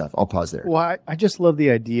bunch of stuff. I'll pause there. Well, I just love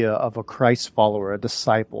the idea of a Christ follower, a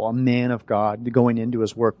disciple, a man of God going into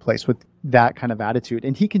his workplace with that kind of attitude.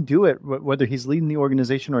 And he can do it whether he's leading the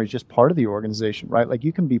organization or he's just part of the organization, right? Like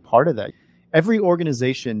you can be part of that. Every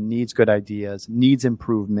organization needs good ideas, needs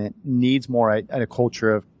improvement, needs more a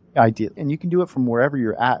culture of ideas. And you can do it from wherever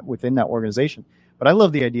you're at within that organization. But I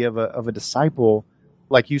love the idea of a disciple,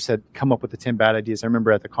 like you said, come up with the 10 bad ideas. I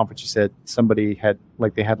remember at the conference you said somebody had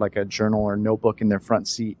like a journal or notebook in their front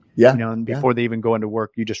seat. Yeah. And before they even go into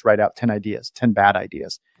work, you just write out 10 ideas, 10 bad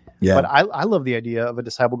ideas. Yeah. But I love the idea of a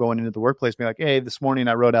disciple going into the workplace being like, hey, this morning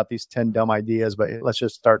I wrote out these 10 dumb ideas, but let's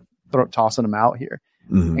just start tossing them out here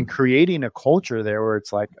and creating a culture there where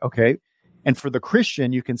it's like, okay. And for the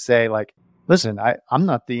Christian, you can say like, listen, I'm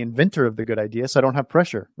not the inventor of the good idea, so I don't have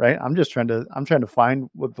pressure, right? I'm trying to find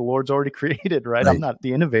what the Lord's already created, right? I'm not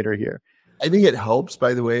the innovator here. I think it helps,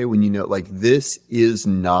 by the way, when like this is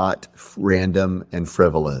not random and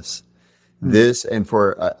frivolous. This, and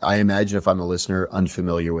I imagine if I'm a listener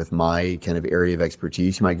unfamiliar with my kind of area of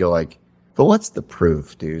expertise, you might go like, but what's the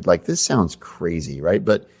proof, dude? Like this sounds crazy, right?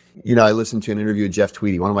 But I listened to an interview with Jeff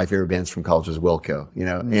Tweedy. One of my favorite bands from college was Wilco,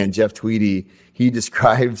 and Jeff Tweedy, he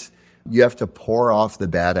describes you have to pour off the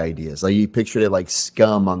bad ideas. Like you pictured it like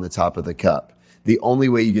scum on the top of the cup. The only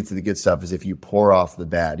way you get to the good stuff is if you pour off the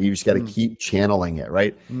bad. You just got to keep channeling it,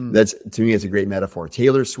 right? That's, to me, it's a great metaphor.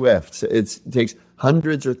 Taylor Swift, it takes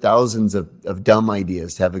hundreds or thousands of dumb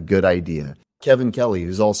ideas to have a good idea. Kevin Kelly,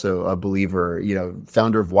 who's also a believer,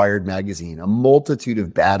 founder of Wired magazine, a multitude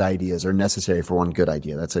of bad ideas are necessary for one good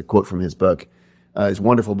idea. That's a quote from his book, his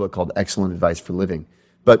wonderful book called Excellent Advice for Living.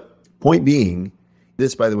 But point being,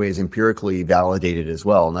 this, by the way, is empirically validated as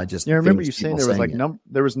well, not just. Yeah, I remember you saying there was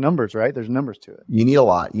there was numbers, right? There's numbers to it. You need a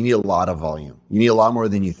lot. You need a lot of volume. You need a lot more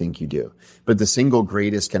than you think you do. But the single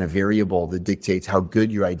greatest kind of variable that dictates how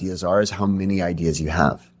good your ideas are is how many ideas you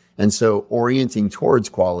have. And so orienting towards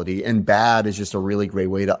quality and bad is just a really great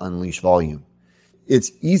way to unleash volume.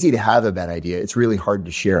 It's easy to have a bad idea. It's really hard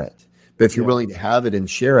to share it. But if you're willing to have it and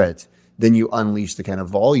share it, then you unleash the kind of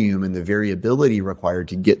volume and the variability required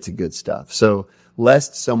to get to good stuff. So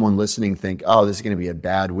lest someone listening think, oh, this is going to be a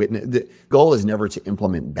bad witness. The goal is never to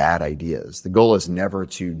implement bad ideas. The goal is never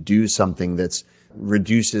to do something that's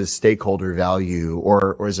reduces stakeholder value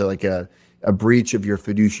or is it like a breach of your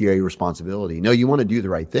fiduciary responsibility. No, you want to do the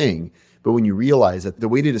right thing. But when you realize that the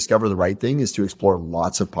way to discover the right thing is to explore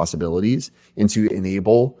lots of possibilities and to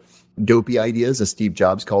enable dopey ideas, as Steve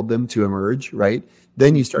Jobs called them, to emerge, right?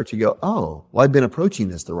 Then you start to go, oh, well, I've been approaching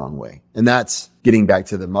this the wrong way. And that's getting back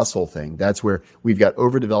to the muscle thing. That's where we've got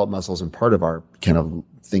overdeveloped muscles in part of our kind of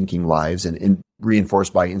thinking lives and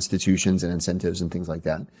reinforced by institutions and incentives and things like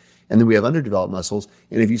that. And then we have underdeveloped muscles.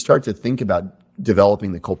 And if you start to think about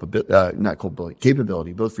developing the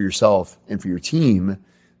capability, both for yourself and for your team,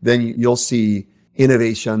 then you'll see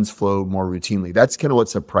innovations flow more routinely. That's kind of what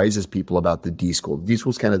surprises people about the D School. The D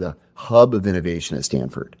School is kind of the hub of innovation at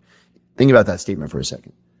Stanford. Think about that statement for a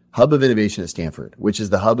second. Hub of innovation at Stanford, which is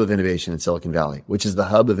the hub of innovation in Silicon Valley, which is the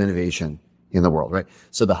hub of innovation in the world, right?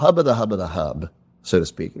 So the hub of the hub of the hub, so to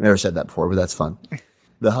speak. I've never said that before, but that's fun.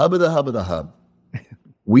 The hub of the hub of the hub.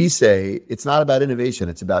 We say it's not about innovation,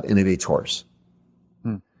 it's about innovators.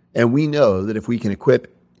 And we know that if we can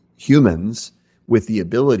equip humans with the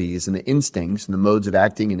abilities and the instincts and the modes of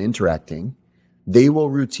acting and interacting, they will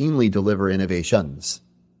routinely deliver innovations.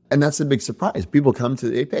 And that's the big surprise. People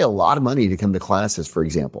they pay a lot of money to come to classes, for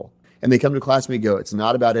example. And they come to class and we go, it's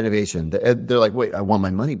not about innovation. They're like, wait, I want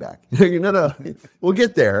my money back. No, we'll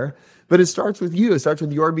get there. But it starts with you. It starts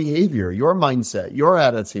with your behavior, your mindset, your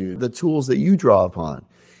attitude, the tools that you draw upon.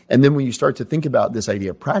 And then when you start to think about this idea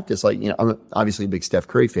of practice, like, I'm obviously a big Steph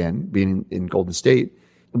Curry fan, being in Golden State,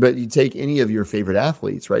 but you take any of your favorite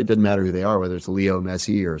athletes, right? It doesn't matter who they are, whether it's Leo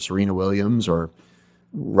Messi or Serena Williams or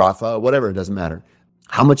Rafa, whatever, it doesn't matter.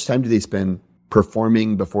 How much time do they spend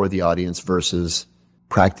performing before the audience versus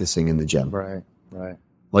practicing in the gym? Right.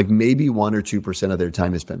 Like maybe 1 or 2% of their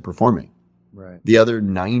time is spent performing. Right. The other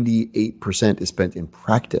 98% is spent in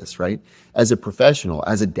practice, right? As a professional,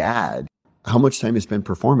 as a dad, how much time is spent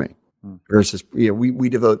performing versus, we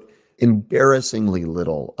devote embarrassingly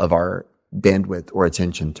little of our bandwidth or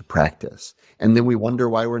attention to practice. And then we wonder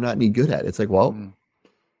why we're not any good at it. It's like, well,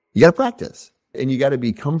 you got to practice and you got to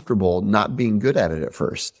be comfortable not being good at it at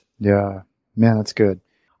first. Yeah, man, that's good.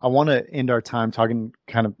 I want to end our time talking,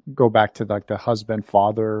 kind of go back to like the husband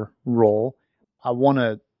father role. I want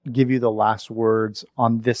to give you the last words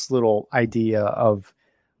on this little idea of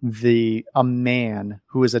a man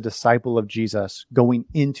who is a disciple of Jesus going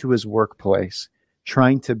into his workplace,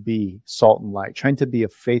 trying to be salt and light, trying to be a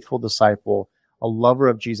faithful disciple, a lover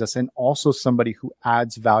of Jesus, and also somebody who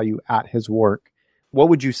adds value at his work. What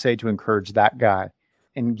would you say to encourage that guy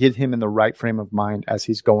and get him in the right frame of mind as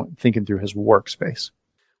he's thinking through his workspace?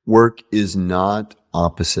 Work is not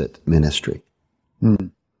opposite ministry.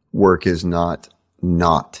 Work is not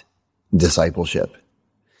discipleship.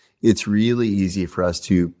 It's really easy for us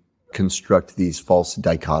to construct these false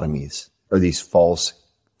dichotomies or these false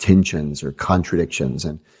tensions or contradictions.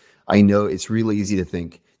 And I know it's really easy to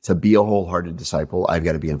think, to be a wholehearted disciple, I've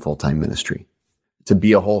got to be in full-time ministry. To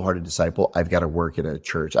be a wholehearted disciple, I've got to work at a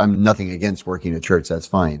church. I'm nothing against working at a church. That's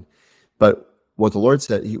fine. But what the Lord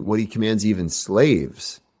said, what he commands even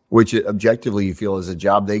slaves, which objectively you feel is a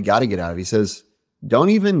job they got to get out of. He says, don't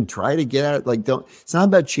even try to get out. It's not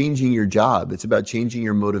about changing your job. It's about changing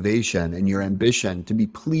your motivation and your ambition to be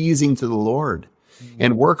pleasing to the Lord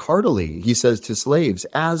and work heartily, he says to slaves,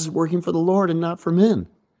 as working for the Lord and not for men.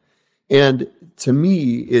 And to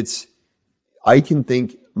me, I can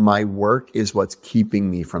think my work is what's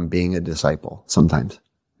keeping me from being a disciple sometimes.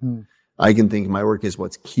 I can think my work is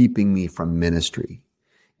what's keeping me from ministry.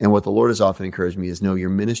 And what the Lord has often encouraged me is, no,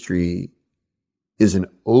 your ministry is an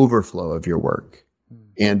overflow of your work.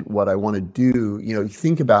 And what I want to do,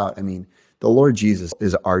 think about, the Lord Jesus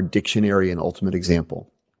is our dictionary and ultimate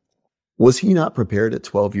example. Was he not prepared at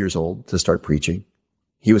 12 years old to start preaching?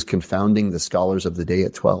 He was confounding the scholars of the day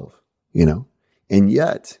at 12, and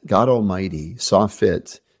yet God Almighty saw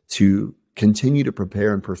fit to continue to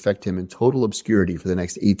prepare and perfect him in total obscurity for the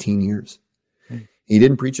next 18 years. He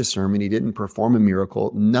didn't preach a sermon. He didn't perform a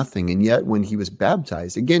miracle, nothing. And yet when he was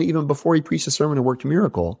baptized, again, even before he preached a sermon and worked a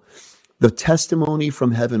miracle, the testimony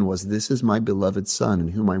from heaven was, "This is my beloved son in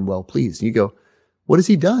whom I'm well pleased." And you go, what has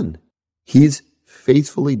he done? He's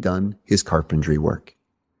faithfully done his carpentry work.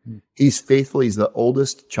 He's the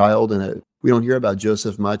oldest child we don't hear about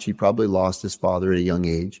Joseph much. He probably lost his father at a young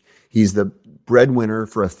age. He's the breadwinner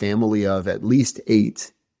for a family of at least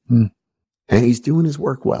 8. And he's doing his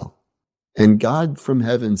work well. And God from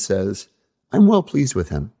heaven says, I'm well pleased with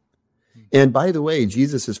him. And by the way,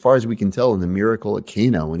 Jesus, as far as we can tell in the miracle at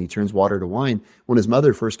Cana, when he turns water to wine, when his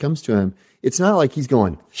mother first comes to him, it's not like he's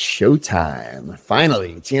going, showtime,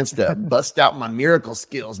 finally, a chance to bust out my miracle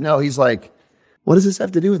skills. No, he's like, what does this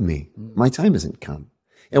have to do with me? My time hasn't come.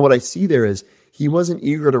 And what I see there is he wasn't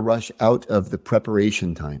eager to rush out of the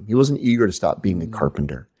preparation time. He wasn't eager to stop being a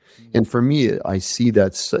carpenter. And for me, I see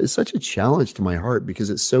that's such a challenge to my heart because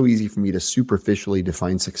it's so easy for me to superficially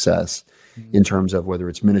define success in terms of whether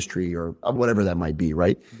it's ministry or whatever that might be,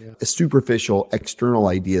 right? Yeah. Superficial, external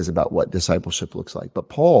ideas about what discipleship looks like. But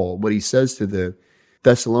Paul, what he says to the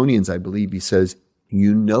Thessalonians, I believe, he says,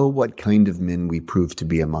 you know what kind of men we proved to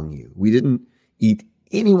be among you. We didn't eat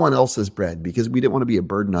anyone else's bread because we didn't want to be a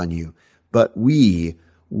burden on you. But we,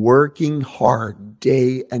 working hard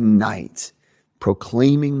day and night,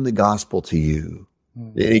 proclaiming the gospel to you.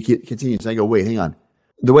 And he continues. I go, wait, hang on.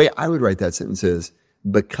 The way I would write that sentence is,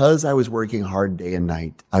 because I was working hard day and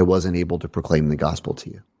night, I wasn't able to proclaim the gospel to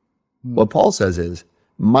you. What Paul says is,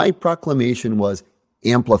 my proclamation was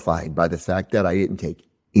amplified by the fact that I didn't take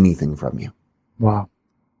anything from you. Wow.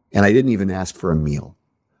 And I didn't even ask for a meal.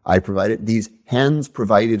 These hands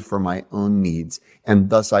provided for my own needs, and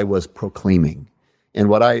thus I was proclaiming. And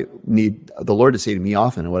what I need the Lord to say to me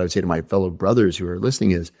often, and what I would say to my fellow brothers who are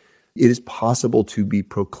listening is, it is possible to be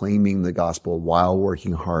proclaiming the gospel while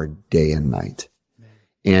working hard day and night.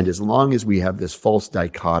 And as long as we have this false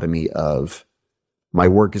dichotomy of my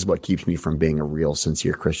work is what keeps me from being a real,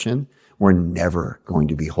 sincere Christian, we're never going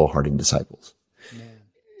to be wholehearted disciples.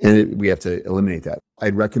 And we have to eliminate that.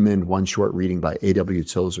 I'd recommend one short reading by A.W.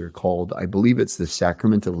 Tozer called, I believe it's The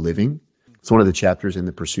Sacrament of Living. It's one of the chapters in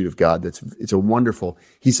The Pursuit of God. It's a wonderful,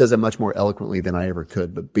 he says it much more eloquently than I ever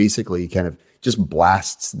could, but basically he kind of just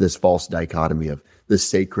blasts this false dichotomy of the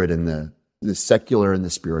sacred and the secular and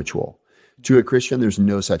the spiritual. To a Christian, there's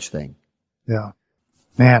no such thing. Yeah.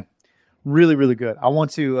 Man, really, really good. I want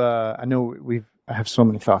to, I know I have so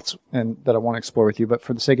many thoughts and that I want to explore with you, but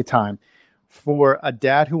for the sake of time, for a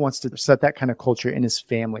dad who wants to set that kind of culture in his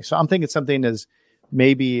family. So I'm thinking something as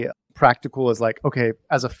maybe practical as like, okay,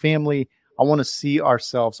 as a family, I want to see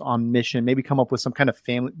ourselves on mission, maybe come up with some kind of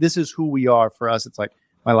family. This is who we are. For us, it's like,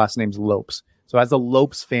 my last name's Lopes. So as a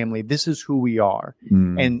Lopes family, this is who we are.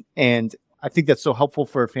 And I think that's so helpful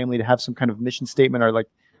for a family to have some kind of mission statement or like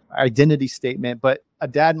identity statement. But a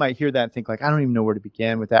dad might hear that and think like, I don't even know where to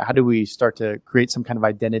begin with that. How do we start to create some kind of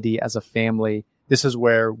identity as a family? This is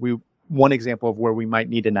where one example of where we might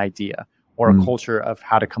need an idea or a culture of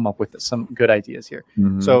how to come up with some good ideas here.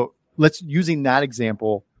 So using that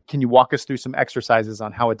example, can you walk us through some exercises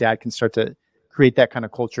on how a dad can start to create that kind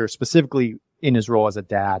of culture specifically in his role as a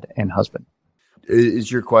dad and husband?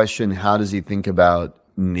 Is your question, how does he think about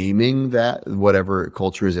naming that whatever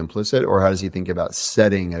culture is implicit, or how does he think about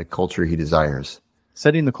setting a culture he desires?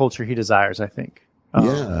 Setting the culture he desires, I think.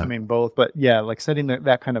 I mean, both, but yeah, like setting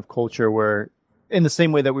that kind of culture where, in the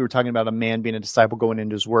same way that we were talking about a man being a disciple going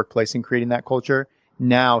into his workplace and creating that culture,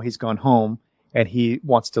 now he's gone home and he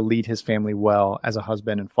wants to lead his family well as a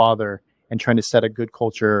husband and father and trying to set a good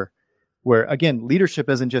culture where, again, leadership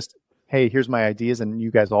isn't just, hey, here's my ideas and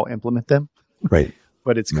you guys all implement them. Right.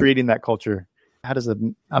 But it's creating that culture. How does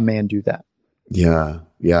a man do that? Yeah.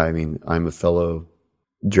 I mean, I'm a fellow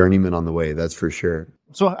journeyman on the way, that's for sure.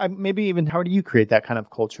 So maybe even how do you create that kind of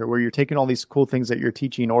culture where you're taking all these cool things that you're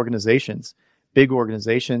teaching organizations, big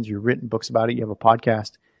organizations, you've written books about it, you have a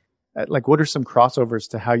podcast. Like, what are some crossovers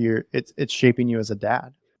to how it's shaping you as a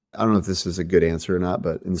dad? I don't know if this is a good answer or not,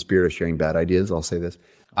 but in the spirit of sharing bad ideas, I'll say this.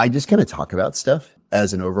 I just kind of talk about stuff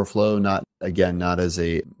as an overflow, not as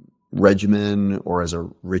a regimen or as a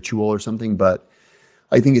ritual or something, but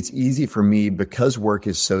I think it's easy for me because work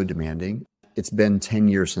is so demanding. It's been 10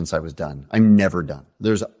 years since I was done. I'm never done.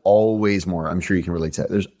 There's always more. I'm sure you can relate to that.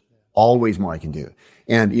 There's always more I can do.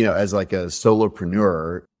 And, as like a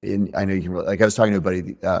solopreneur, I know you can, like I was talking to a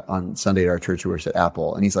buddy on Sunday at our church who works at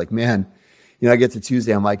Apple, and he's like, man, I get to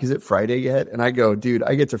Tuesday, I'm like, is it Friday yet? And I go, dude,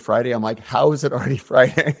 I get to Friday, I'm like, how is it already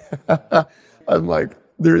Friday? I'm like,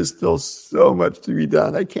 there is still so much to be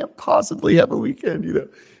done. I can't possibly have a weekend.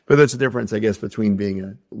 But that's the difference, I guess, between being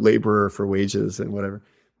a laborer for wages and whatever.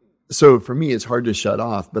 So for me, it's hard to shut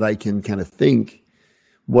off, but I can kind of think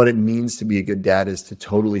what it means to be a good dad is to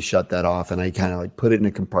totally shut that off. And I kind of like put it in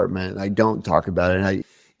a compartment and I don't talk about it.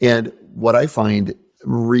 And what I find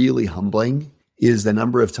really humbling is the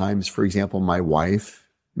number of times, for example, my wife,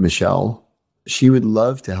 Michelle, she would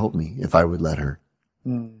love to help me if I would let her.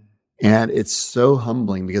 Mm. And it's so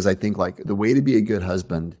humbling because I think like the way to be a good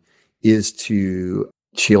husband is to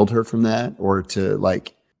shield her from that or to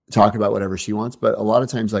like talk about whatever she wants. But a lot of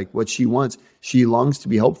times, like what she wants, she longs to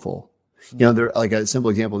be helpful. There, like a simple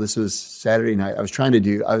example, this was Saturday night. I was trying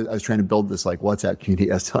to build this like WhatsApp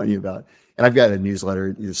community I was telling you about. And I've got a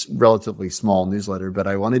newsletter, this relatively small newsletter, but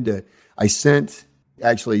I sent,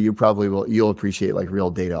 actually, you'll appreciate like real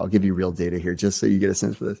data. I'll give you real data here just so you get a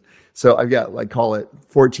sense for this. So I've got like, call it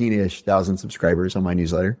 14-ish thousand subscribers on my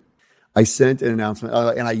newsletter. I sent an announcement,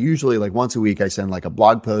 and I usually like once a week, I send like a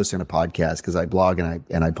blog post and a podcast because I blog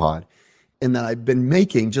and I pod. And then I've been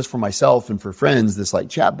making just for myself and for friends, this like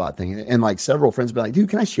chatbot thing. And like several friends have been like, dude,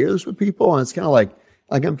 can I share this with people? And it's kind of like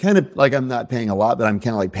I'm not paying a lot, but I'm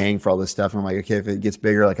kind of like paying for all this stuff. And I'm like, okay, if it gets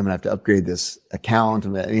bigger, like I'm gonna have to upgrade this account.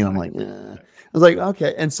 And I'm like, I was like,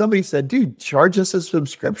 okay. And somebody said, dude, charge us a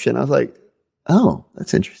subscription. I was like, oh,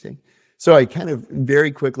 that's interesting. So I kind of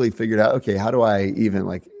very quickly figured out, okay, how do I even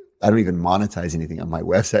I don't even monetize anything on my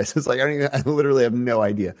website. So it's like, I literally have no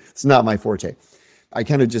idea. It's not my forte. I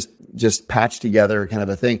kind of just patched together kind of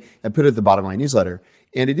a thing and put it at the bottom of my newsletter,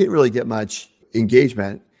 and it didn't really get much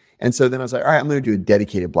engagement. And so then I was like, all right, I'm going to do a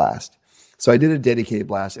dedicated blast. So I did a dedicated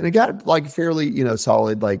blast, and it got like fairly,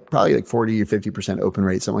 solid, like probably like 40 or 50% open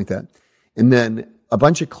rate, something like that. And then a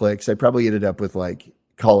bunch of clicks. I probably ended up with like,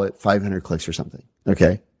 call it 500 clicks or something.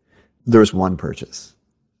 Okay. There was one purchase.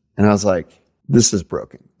 And I was like, this is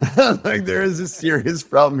broken. Like there is a serious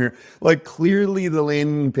problem here. Like clearly the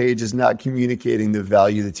landing page is not communicating the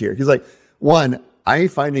value that's here. Because like one, I'm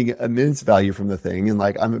finding immense value from the thing. And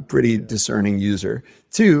like, I'm a pretty discerning user.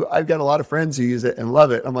 Two, I've got a lot of friends who use it and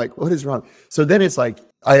love it. I'm like, what is wrong? So then it's like,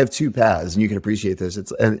 I have two paths and you can appreciate this.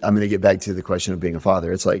 And I'm going to get back to the question of being a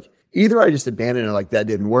father. It's like, either I just abandon it like that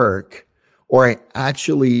didn't work, or I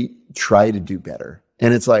actually try to do better.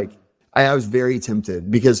 And it's like, I was very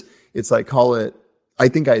tempted because it's like, call it, I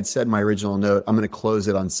think I had said in my original note, I'm going to close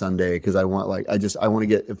it on Sunday because I want to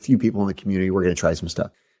get a few people in the community. We're going to try some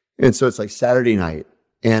stuff. And so it's like Saturday night,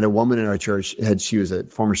 and a woman in our church she was a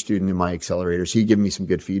former student in my accelerator. She gave me some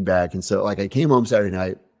good feedback. And so like I came home Saturday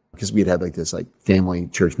night because we had like this like family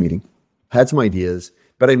church meeting, had some ideas,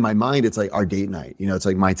 but in my mind, it's like our date night, it's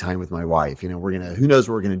like my time with my wife, who knows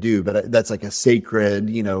what we're going to do, but that's like a sacred,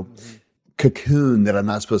 cocoon that I'm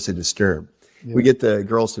not supposed to disturb. Yeah. We get the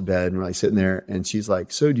girls to bed and we're like sitting there, and she's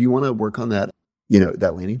like, so do you want to work on that,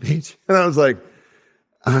 that landing page? And I was like,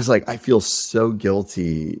 I feel so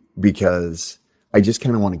guilty because I just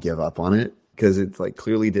kind of want to give up on it because it's like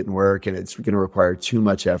clearly didn't work and it's going to require too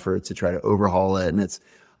much effort to try to overhaul it. And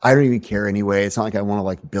I don't even care anyway. It's not like I want to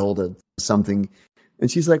like build something.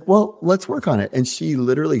 And she's like, well, let's work on it. And she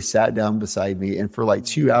literally sat down beside me, and for like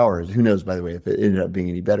 2 hours, who knows, by the way, if it ended up being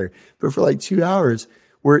any better, but for like 2 hours,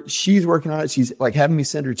 where she's working on it. She's like having me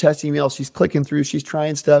send her test emails. She's clicking through, she's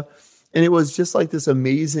trying stuff. And it was just like this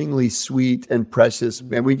amazingly sweet and precious.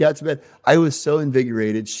 And we got to bed. I was so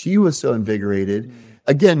invigorated. She was so invigorated.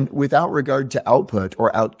 Again, without regard to output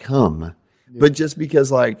or outcome, but just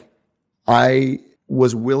because like I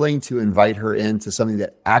was willing to invite her into something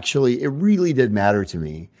that actually, it really did matter to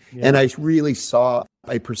me. Yeah. And I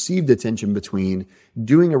perceived the tension between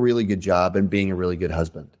doing a really good job and being a really good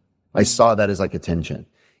husband. I saw that as like a tension.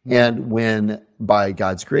 And when by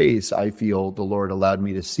God's grace, I feel the Lord allowed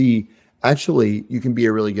me to see, actually, you can be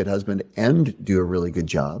a really good husband and do a really good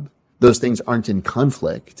job. Those things aren't in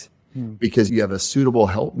conflict because you have a suitable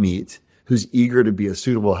helpmeet who's eager to be a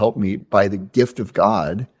suitable helpmeet by the gift of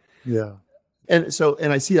God. Yeah. And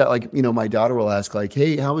I see that like, my daughter will ask like,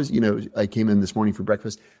 hey, how was, I came in this morning for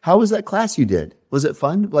breakfast. How was that class you did? Was it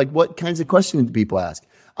fun? Like what kinds of questions do people ask?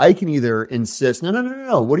 I can either insist,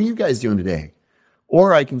 no. What are you guys doing today?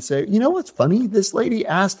 Or I can say, what's funny? This lady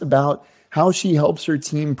asked about how she helps her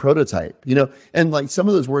team prototype, and like some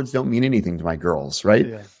of those words don't mean anything to my girls, right?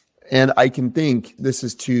 Yeah. And I can think this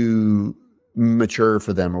is too mature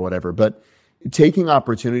for them or whatever, but taking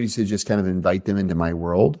opportunities to just kind of invite them into my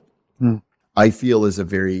world, I feel is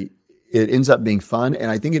it ends up being fun. And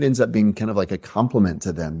I think it ends up being kind of like a compliment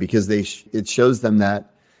to them because it shows them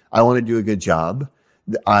that I want to do a good job,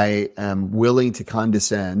 I am willing to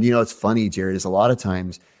condescend. It's funny, Jerrad, is a lot of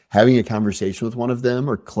times having a conversation with one of them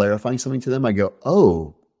or clarifying something to them, I go,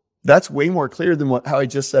 oh, that's way more clear than how I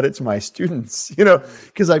just said it to my students,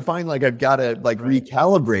 because I find like I've got to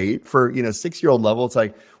recalibrate for, 6-year-old level. It's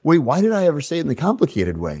like, wait, why did I ever say it in the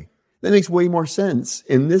complicated way? That makes way more sense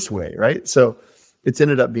in this way, right? So it's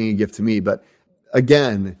ended up being a gift to me. But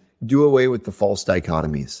again, do away with the false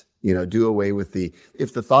dichotomies. Do away with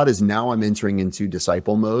if the thought is now I'm entering into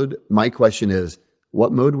disciple mode, my question is,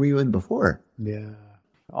 what mode were you in before? Yeah.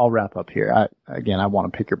 I'll wrap up here. I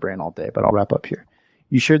want to pick your brain all day, but I'll wrap up here.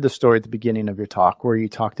 You shared the story at the beginning of your talk where you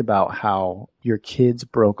talked about how your kids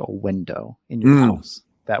broke a window in your house.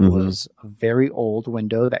 That was a very old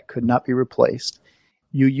window that could not be replaced.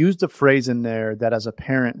 You used a phrase in there that as a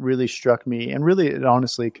parent really struck me, and really it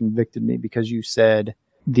honestly convicted me, because you said,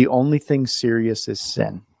 the only thing serious is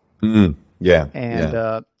sin. Yeah.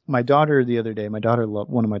 And my daughter the other day,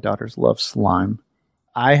 one of my daughters loves slime.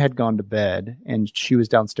 I had gone to bed and she was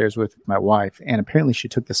downstairs with my wife, and apparently she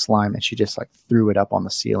took the slime and she just threw it up on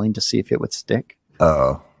the ceiling to see if it would stick.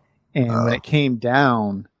 Oh. And when it came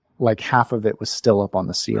down, half of it was still up on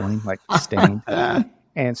the ceiling, stained.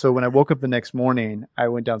 And so when I woke up the next morning, I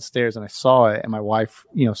went downstairs and I saw it, and my wife,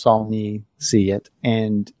 saw me see it.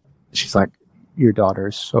 And she's like, your daughter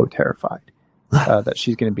is so terrified that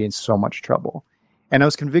she's going to be in so much trouble. And I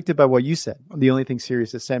was convicted by what you said. The only thing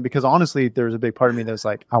serious is sin, because honestly, there was a big part of me that was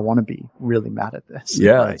like, I want to be really mad at this.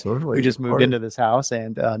 Yeah, totally. We just moved into this house,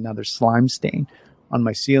 and now there's slime stain on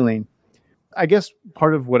my ceiling. I guess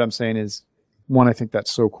part of what I'm saying is, one, I think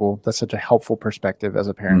that's so cool. That's such a helpful perspective as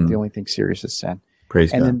a parent. The only thing serious is sin.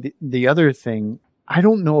 Praise God. And then the other thing, I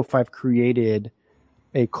don't know if I've created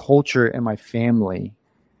a culture in my family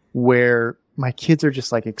where my kids are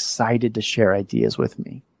just excited to share ideas with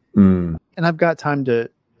me. And I've got time to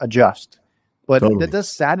adjust, but that does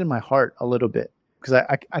sadden my heart a little bit, because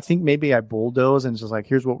I think maybe I bulldoze and it's just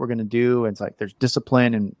here's what we're going to do. And it's there's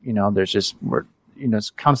discipline, and, there's just, it's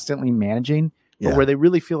constantly managing, but where they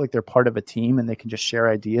really feel like they're part of a team and they can just share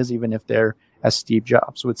ideas, even if they're, as Steve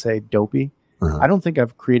Jobs would say, dopey. I don't think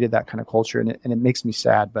I've created that kind of culture, and it makes me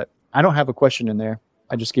sad, but I don't have a question in there.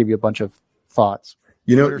 I just gave you a bunch of thoughts.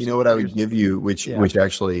 You know what I would give you, which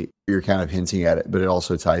actually you're kind of hinting at it, but it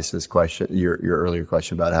also ties to this question, your earlier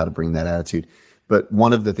question about how to bring that attitude. But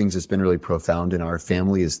one of the things that's been really profound in our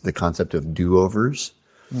family is the concept of do-overs.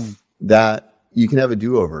 That you can have a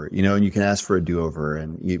do-over, and you can ask for a do-over,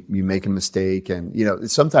 and you make a mistake,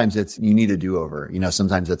 and sometimes you need a do-over.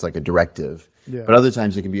 Sometimes it's like a directive, but other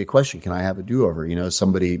times it can be a question: can I have a do-over?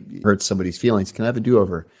 Somebody hurts somebody's feelings. Can I have a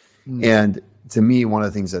do-over? And to me, one of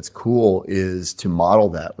the things that's cool is to model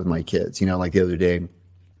that with my kids. Like the other day,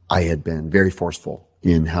 I had been very forceful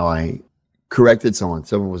in how I corrected someone.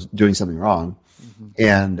 Someone was doing something wrong.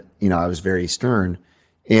 And, I was very stern.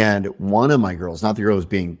 And one of my girls, not the girl who was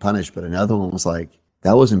being punished, but another one was like,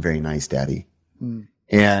 that wasn't very nice, Daddy.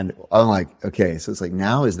 And I'm like, okay, so it's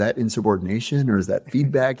now, is that insubordination or is that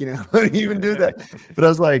feedback? How do you even do that? But I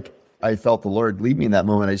was like, I felt the Lord lead me in that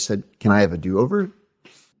moment. I just said, can I have a do-over?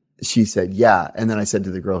 She said, yeah. And then I said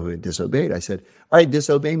to the girl who had disobeyed, I said, all right,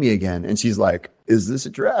 disobey me again. And she's like, is this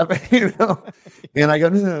a trap? And I go,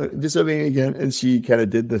 no, disobey me again. And she kind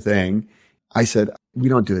of did the thing. I said, we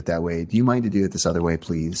don't do it that way. Do you mind to do it this other way,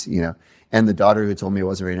 please? And the daughter who told me it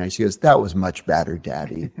wasn't very nice, she goes, that was much better,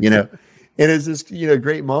 Daddy. And it's this,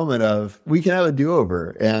 great moment of, we can have a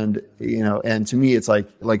do-over. And, and to me, it's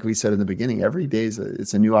like we said in the beginning, every day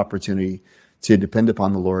it's a new opportunity to depend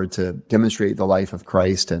upon the Lord, to demonstrate the life of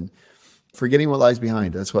Christ, and forgetting what lies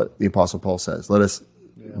behind. That's what the Apostle Paul says. Let us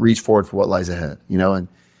reach forward for what lies ahead, and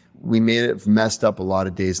we made it messed up a lot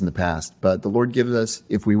of days in the past, but the Lord gives us,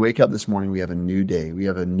 if we wake up this morning, we have a new day. We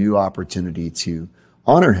have a new opportunity to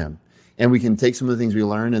honor him. And we can take some of the things we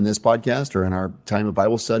learn in this podcast or in our time of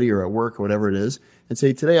Bible study or at work or whatever it is and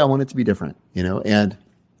say, today I want it to be different, and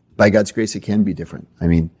by God's grace, it can be different. I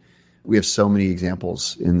mean, we have so many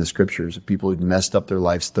examples in the scriptures of people who'd messed up their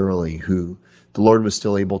lives thoroughly, who the Lord was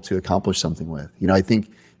still able to accomplish something with. I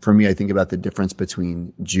think about the difference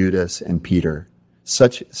between Judas and Peter.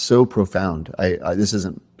 So profound. I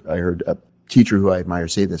heard a teacher who I admire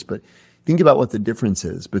say this, but think about what the difference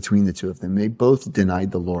is between the two of them. They both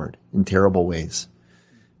denied the Lord in terrible ways.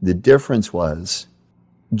 The difference was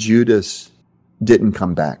Judas didn't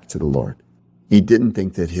come back to the Lord. He didn't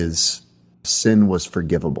think that his sin was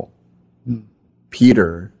forgivable.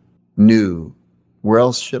 Peter knew, where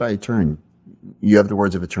else should I turn? You have the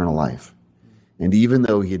words of eternal life. And even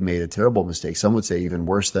though he had made a terrible mistake, some would say even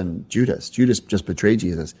worse than Judas. Judas just betrayed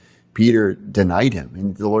Jesus. Peter denied him.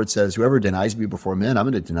 And the Lord says, whoever denies me before men, I'm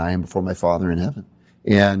going to deny him before my Father in heaven.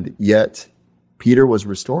 And yet Peter was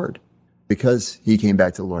restored because he came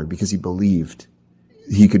back to the Lord, because he believed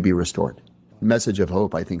he could be restored. Message of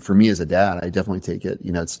hope, I think, for me as a dad, I definitely take it.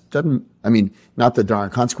 Not that there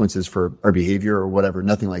aren't consequences for our behavior or whatever,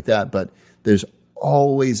 nothing like that, but there's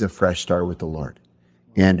always a fresh start with the Lord.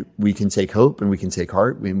 And we can take hope and we can take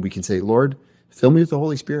heart and we can say, Lord, fill me with the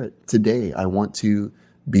Holy Spirit. Today, I want to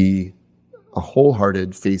be a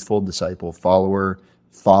wholehearted, faithful disciple, follower,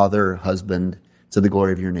 father, husband, to the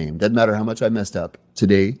glory of your name. Doesn't matter how much I messed up.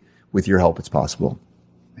 Today, with your help, it's possible.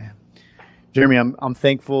 Jeremy, I'm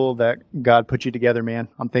thankful that God put you together, man.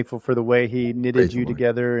 I'm thankful for the way he knitted you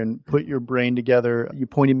together and put your brain together. You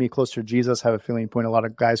pointed me closer to Jesus. I have a feeling you point a lot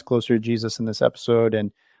of guys closer to Jesus in this episode,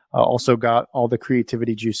 and also got all the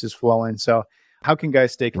creativity juices flowing. So how can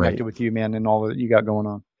guys stay connected with you, man, and all that you got going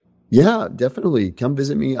on? Yeah, definitely. Come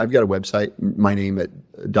visit me. I've got a website, my name at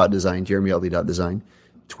 .design, jeremyutley.design.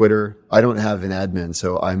 Twitter, I don't have an admin,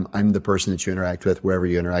 so I'm the person that you interact with wherever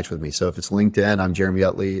you interact with me. So if it's LinkedIn, I'm Jeremy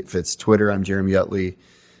Utley. If it's Twitter, I'm Jeremy Utley.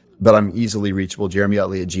 But I'm easily reachable,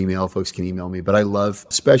 jeremyutley@gmail. Folks can email me. But I love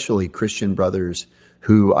especially Christian brothers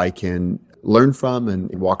who I can learn from and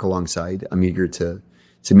walk alongside. I'm eager to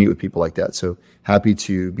meet with people like that. So happy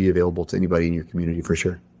to be available to anybody in your community for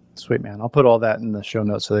sure. Sweet, man. I'll put all that in the show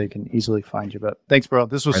notes so they can easily find you. But thanks, bro.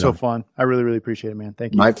 This was so fun. I really, really appreciate it, man.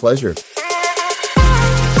 Thank you. My pleasure.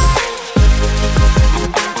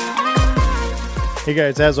 Hey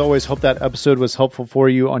guys, as always, hope that episode was helpful for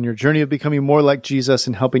you on your journey of becoming more like Jesus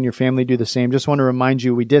and helping your family do the same. Just want to remind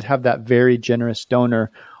you, we did have that very generous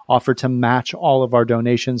donor offer to match all of our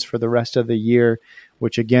donations for the rest of the year,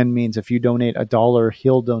 which again means if you donate $1,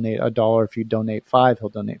 he'll donate $1. If you donate $5, he'll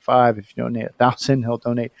donate $5. If you donate 1,000, he'll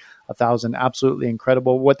donate 1,000. Absolutely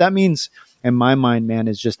incredible. What that means in my mind, man,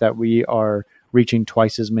 is just that we are reaching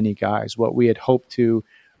twice as many guys. What we had hoped to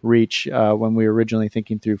reach when we were originally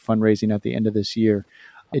thinking through fundraising at the end of this year.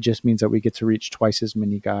 It just means that we get to reach twice as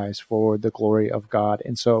many guys for the glory of God.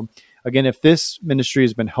 And so, again, if this ministry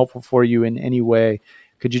has been helpful for you in any way,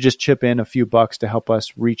 could you just chip in a few bucks to help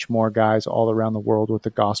us reach more guys all around the world with the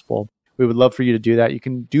gospel? We would love for you to do that. You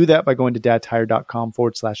can do that by going to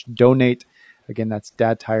dadtire.com/donate. Again, that's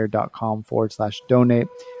dadtire.com/donate.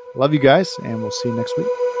 Love you guys, and we'll see you next week.